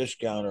counter or the fish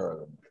counter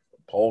or the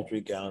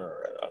poultry counter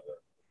or other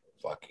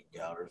fucking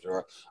counters,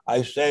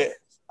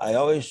 I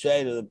always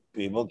say to the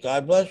people,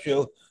 God bless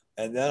you.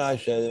 And then I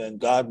say to them,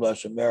 God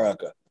bless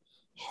America.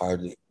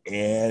 Hardly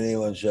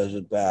anyone says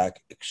it back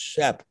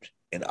except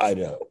in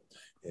Idaho.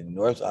 In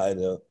North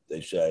Idaho, they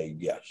say,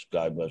 yes,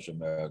 God bless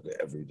America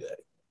every day.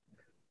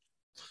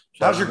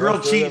 So how's your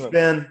grilled cheese,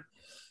 Ben?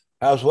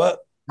 How's what?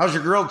 How's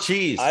your grilled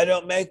cheese? I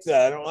don't make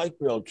that. I don't like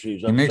grilled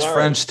cheese. He makes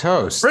French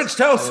toast. French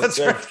toast. That's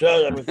right.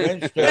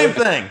 Same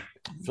thing.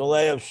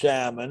 Filet of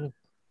salmon,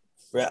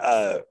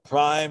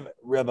 prime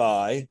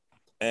ribeye,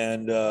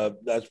 and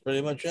that's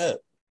pretty much it.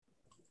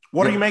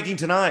 What are you making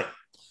tonight?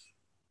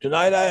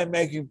 Tonight I am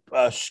making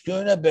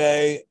Schooner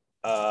Bay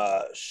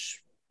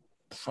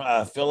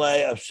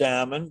filet of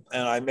salmon,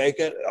 and I make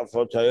it.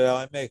 I'll tell you how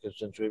I make it,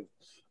 since I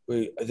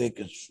think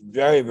it's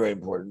very, very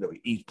important that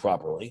we eat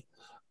properly.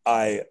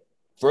 I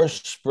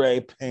first spray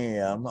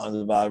Pam on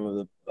the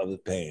bottom of the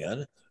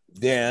pan.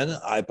 Then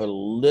I put a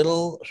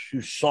little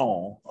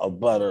soupçon of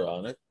butter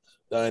on it.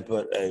 Then I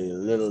put a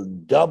little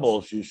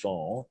double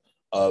soupçon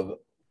of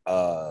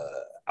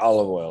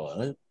olive oil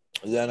on it.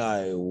 Then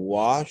I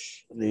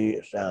wash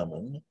the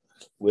salmon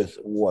with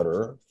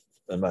water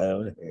in my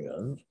own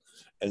hands.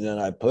 And then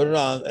I put it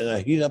on, and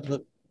I heat up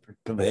the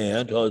pan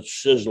until it's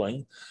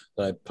sizzling.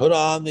 Then I put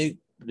on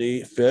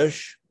the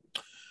fish.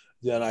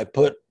 Then I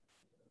put,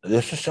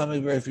 this is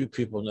something very few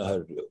people know how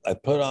to do. I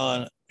put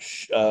on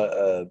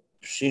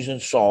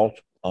seasoned salt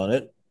on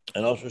it,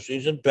 and also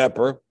seasoned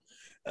pepper,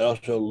 and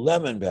also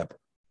lemon pepper.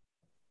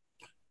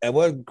 And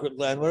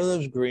Glenn, what are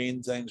those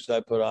green things that I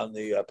put on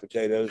the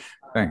potatoes?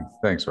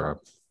 Thanks, Rob.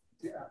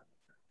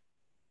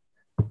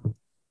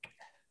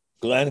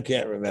 Glenn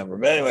can't remember.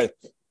 But anyway,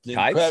 the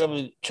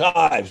incredibly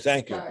chives.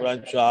 Thank you,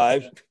 Glenn.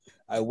 Chives.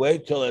 I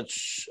wait till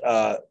it's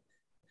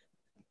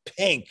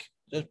pink,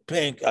 just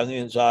pink on the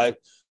inside.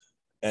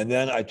 And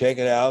then I take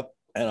it out,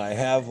 and I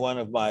have one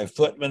of my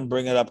footmen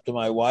bring it up to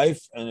my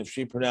wife. And if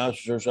she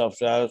pronounces herself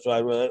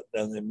satisfied with it,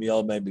 then the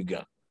meal may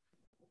begin.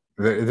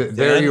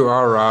 There you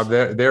are, Rob.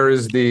 There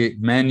is the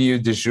menu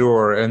du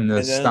jour in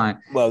the Stein.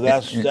 Well,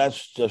 that's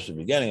just the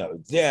beginning of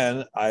it.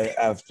 Then I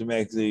have to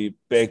make the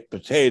baked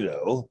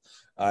potato.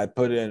 I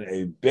put in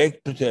a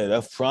baked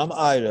potato from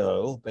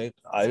Idaho,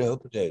 baked Idaho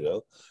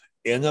potato,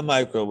 in the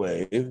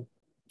microwave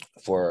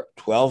for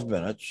 12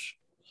 minutes.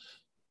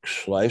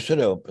 Slice it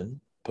open,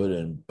 put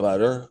in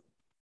butter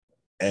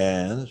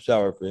and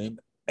sour cream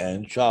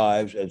and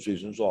chives and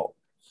seasoned salt.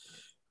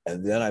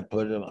 And then I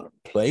put it on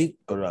a plate,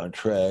 put it on a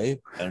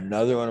tray, and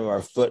another one of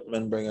our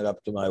footmen bring it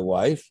up to my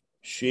wife.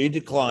 She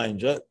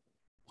declines it.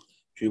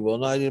 She will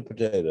not eat a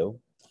potato.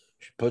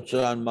 She puts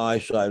it on my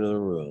side of the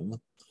room,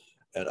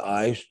 and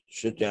I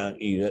sit down,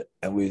 eat it,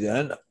 and we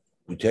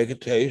take a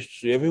taste,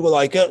 see if we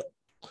like it.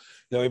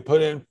 Then we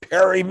put in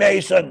Perry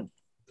Mason.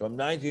 from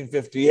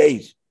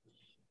 1958.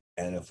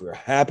 And if we're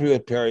happy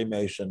with Perry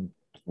Mason,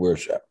 we're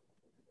set.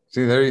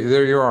 See,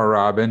 there you are,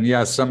 Robin.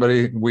 Yes,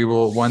 we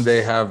will one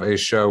day have a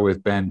show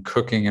with Ben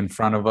cooking in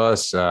front of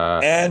us.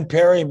 And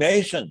Perry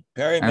Mason.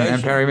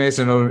 And Perry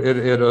Mason,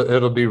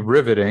 it'll be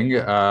riveting.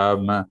 I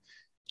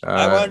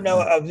want to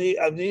know of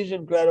these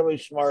incredibly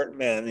smart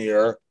men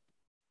here,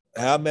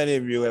 how many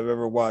of you have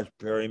ever watched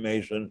Perry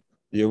Mason?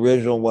 The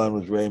original one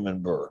was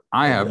Raymond Burr.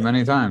 I have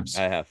many times.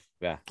 I have,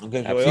 yeah.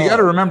 Okay, so you got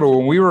to remember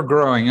when we were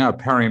growing up,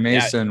 Perry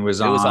Mason was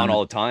on. It was on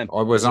all the time.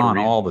 It was on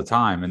all the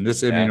time, and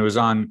this, I mean, it was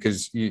on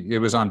because it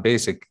was on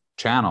basic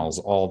channels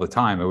all the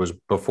time. It was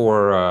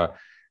before.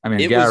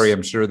 Gary,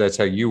 I'm sure that's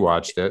how you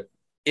watched it.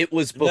 It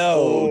was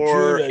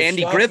before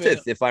Andy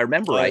Griffith, if I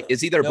remember right.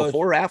 Is either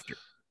before or after?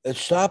 It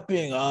stopped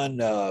being on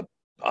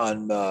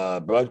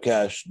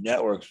broadcast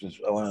networks. It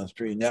went on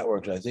 3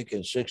 networks, I think,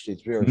 in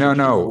 63 or 64.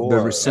 No, the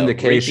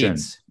syndication,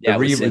 the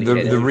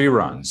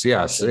reruns.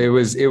 Yes, it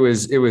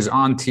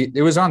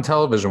was on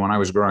television when I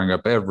was growing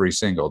up every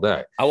single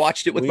day. I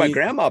watched it with my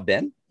grandma,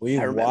 Ben. We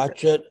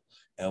watch it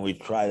and we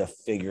try to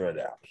figure it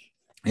out.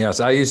 Yes,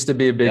 I used to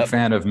be a big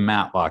fan of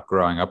Matlock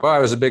growing up. I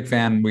was a big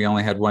fan. We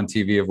only had one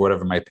TV of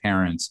whatever my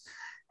parents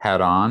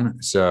had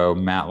on, so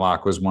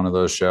Matlock was one of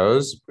those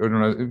shows.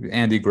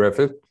 Andy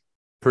Griffith.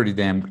 Pretty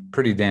damn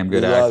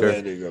good actor.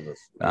 Andy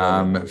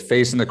Griffith.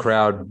 Face in the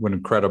Crowd, an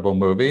incredible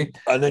movie.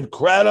 An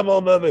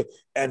incredible movie,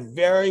 and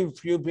very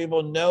few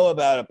people know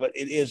about it, but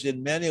it is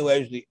in many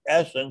ways the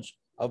essence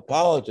of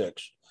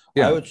politics.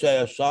 Yeah. I would say,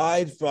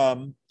 aside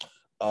from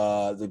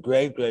the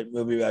great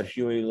movie about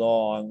Huey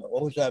Long,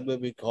 what was that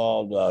movie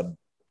called?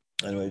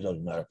 Anyway, it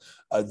doesn't matter.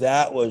 That's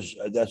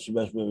the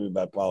best movie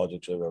about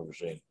politics I've ever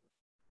seen.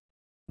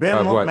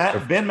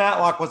 Ben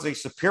Matlock was a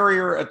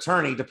superior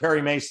attorney to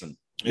Perry Mason.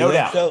 No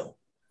doubt. So?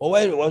 Well,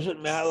 wait,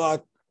 wasn't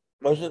Matlock?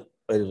 Wait a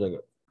second.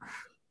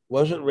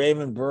 Wasn't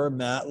Raymond Burr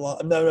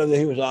Matlock? No,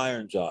 he was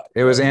Ironside.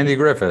 It was Andy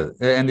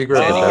Griffith. Andy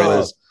Griffith.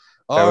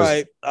 All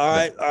right.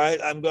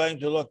 I'm going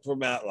to look for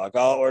Matlock.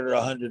 I'll order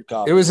 100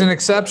 copies. It was an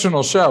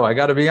exceptional show. I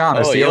got to be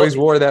honest. He always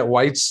wore that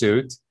white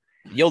suit.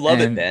 You'll love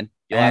it, Ben.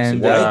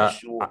 A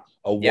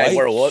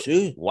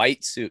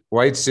white suit.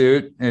 White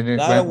suit. And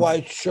not a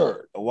white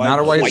shirt. Not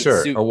a white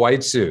shirt. A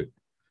white suit.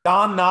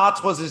 Don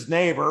Knotts was his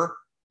neighbor.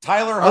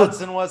 Tyler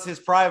Hudson was his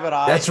private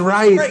eye. That's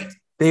right.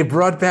 They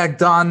brought back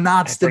Don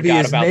Knotts to be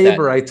his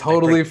neighbor. I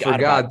totally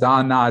forgot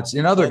Don Knotts.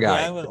 Another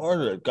guy. I'm going to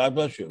order it. God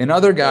bless you.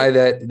 Another guy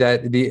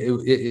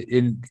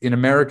in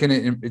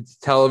American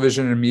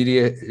television and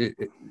media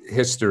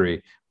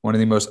history, one of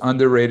the most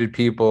underrated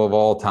people of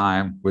all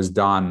time was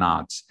Don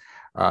Knotts.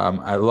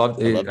 I loved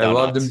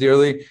him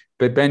dearly.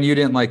 But Ben, you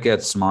didn't like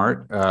Get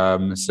Smart,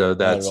 so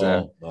that's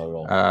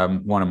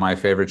one of my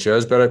favorite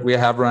shows. But we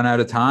have run out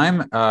of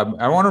time.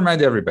 I want to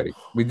remind everybody: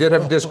 we did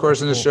have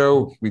discourse in the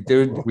show.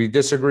 We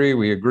disagree,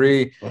 we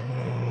agree.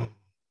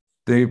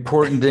 The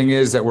important thing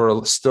is that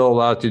we're still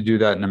allowed to do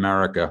that in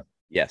America.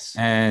 Yes,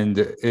 and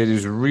it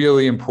is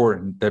really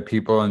important that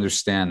people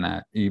understand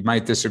that. You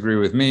might disagree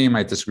with me, you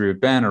might disagree with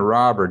Ben or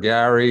Rob or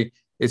Gary.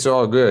 It's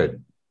all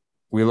good.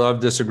 We love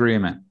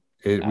disagreement.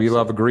 We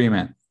love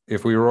agreement.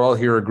 If we were all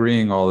here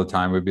agreeing all the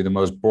time, it would be the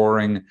most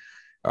boring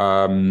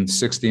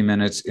 60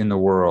 minutes in the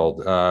world.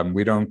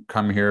 We don't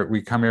come here.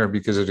 We come here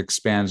because it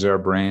expands our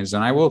brains.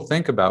 And I will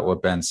think about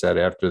what Ben said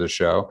after the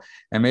show,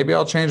 and maybe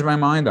I'll change my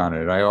mind on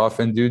it. I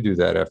often do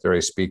that after I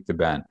speak to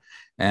Ben.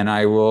 And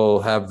I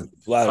will have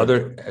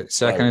other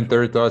second and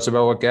third thoughts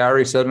about what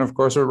Gary said, and of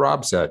course what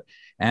Rob said,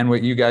 and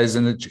what you guys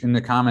in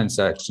the comment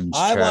sections.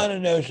 I want to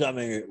know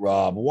something,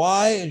 Rob.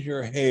 Why is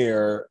your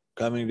hair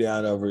coming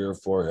down over your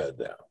forehead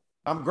now?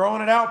 I'm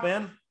growing it out,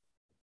 Ben.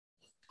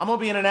 I'm gonna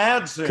be in an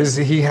ad soon. Because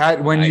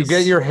you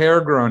get your hair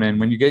grown in,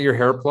 when you get your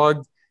hair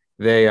plugged,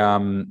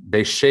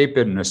 they shape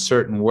it in a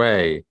certain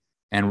way.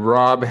 And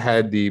Rob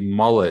had the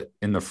mullet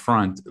in the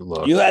front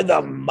look. You had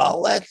the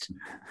mullet?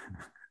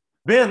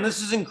 Ben,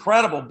 this is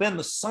incredible. Ben,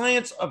 the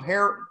science of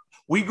hair,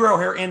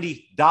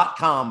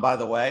 WeGrowHairIndy.com, by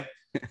the way.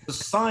 The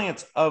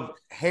science of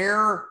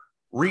hair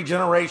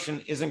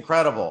regeneration is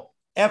incredible.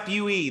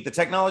 FUE, the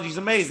technology is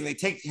amazing. They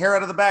take hair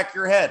out of the back of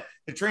your head.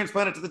 They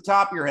transplant it to the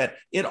top of your head.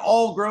 It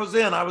all grows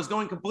in. I was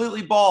going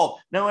completely bald.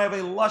 Now I have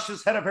a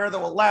luscious head of hair that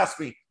will last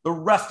me the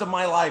rest of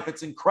my life.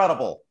 It's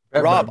incredible.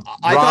 Rob,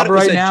 I thought it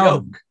was a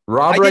joke.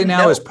 Rob right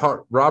now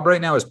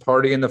is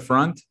party in the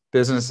front,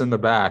 business in the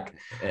back.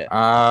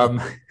 Yeah.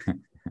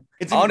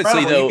 It's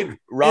honestly though,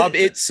 Rob,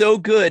 it's so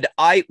good.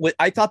 I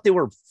thought they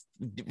were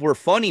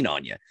funning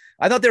on you.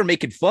 I thought they were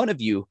making fun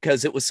of you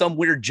because it was some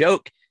weird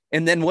joke.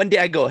 And then one day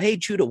I go, "Hey,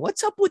 Judah,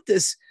 what's up with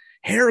this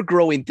hair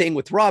growing thing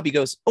with Rob?" He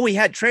goes, "Oh, he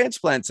had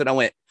transplants." And I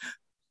went,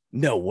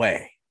 "No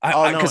way."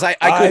 Because I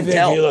couldn't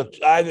tell.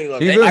 I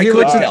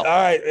couldn't tell. All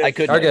right. I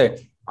couldn't.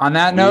 Okay. On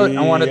that note,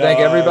 I want to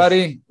thank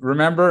everybody.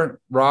 Remember,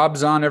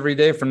 Rob's on every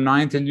day from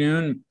 9 to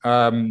noon.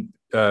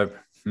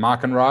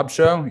 Mock and Rob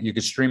show. You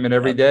can stream it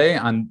every day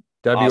on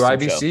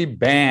WIBC. Awesome.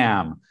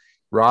 Bam.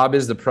 Rob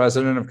is the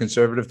president of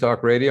Conservative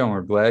Talk Radio, and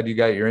we're glad you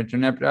got your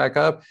internet back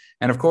up.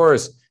 And of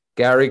course,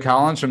 Gary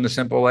Collins from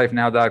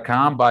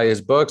thesimplelifenow.com. Buy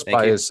his books,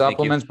 buy his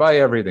supplements, buy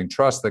everything.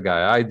 Trust the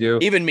guy. I do.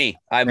 Even me.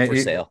 I'm for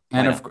sale.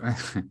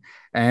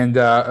 And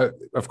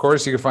of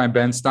course, you can find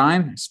Ben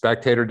Stein,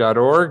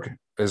 spectator.org.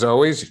 As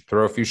always,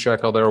 throw a few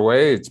shekel their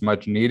way. It's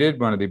much needed.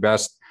 One of the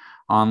best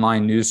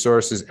online news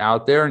sources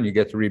out there. And you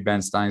get to read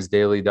Ben Stein's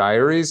daily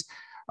diaries.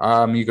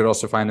 You could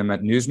also find him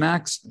at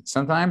Newsmax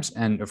sometimes.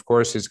 And of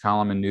course, his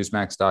column in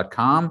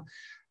newsmax.com.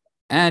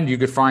 And you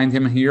could find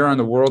him here on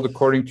The World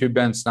According to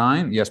Ben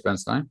Stein. Yes, Ben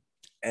Stein.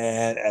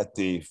 And at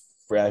the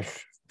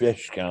Fresh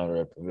Fish Counter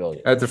at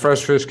Pavilion. At the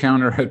Fresh Fish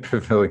Counter at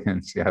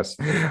Pavilions, yes.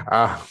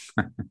 But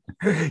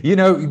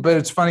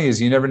it's funny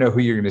is you never know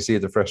who you're going to see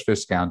at the Fresh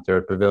Fish Counter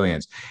at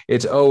Pavilions.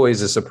 It's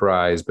always a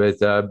surprise. But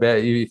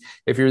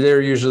if you're there,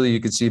 usually you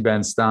could see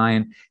Ben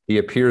Stein. He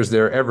appears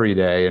there every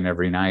day and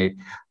every night.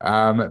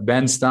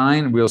 Ben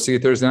Stein, we'll see you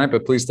Thursday night,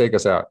 but please take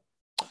us out.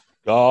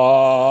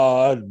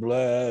 God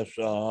bless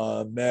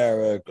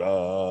America,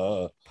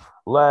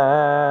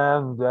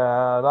 land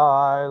that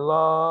I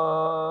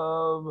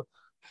love.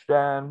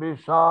 Stand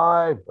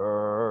beside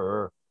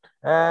her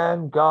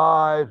and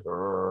guide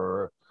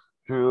her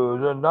through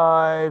the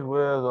night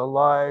with a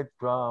light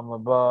from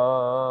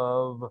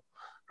above.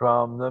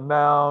 From the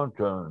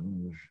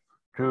mountains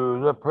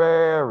to the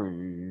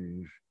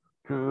prairies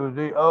to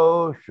the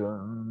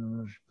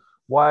oceans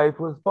white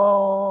with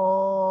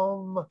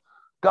foam.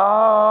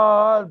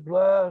 God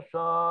bless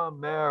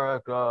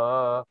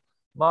America,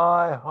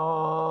 my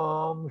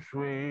home,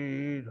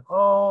 sweet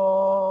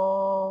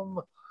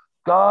home.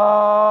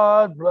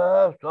 God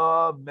bless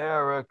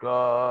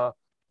America,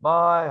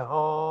 my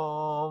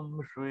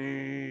home,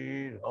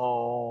 sweet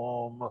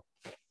home.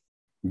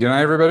 Good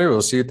night, everybody.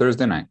 We'll see you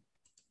Thursday night.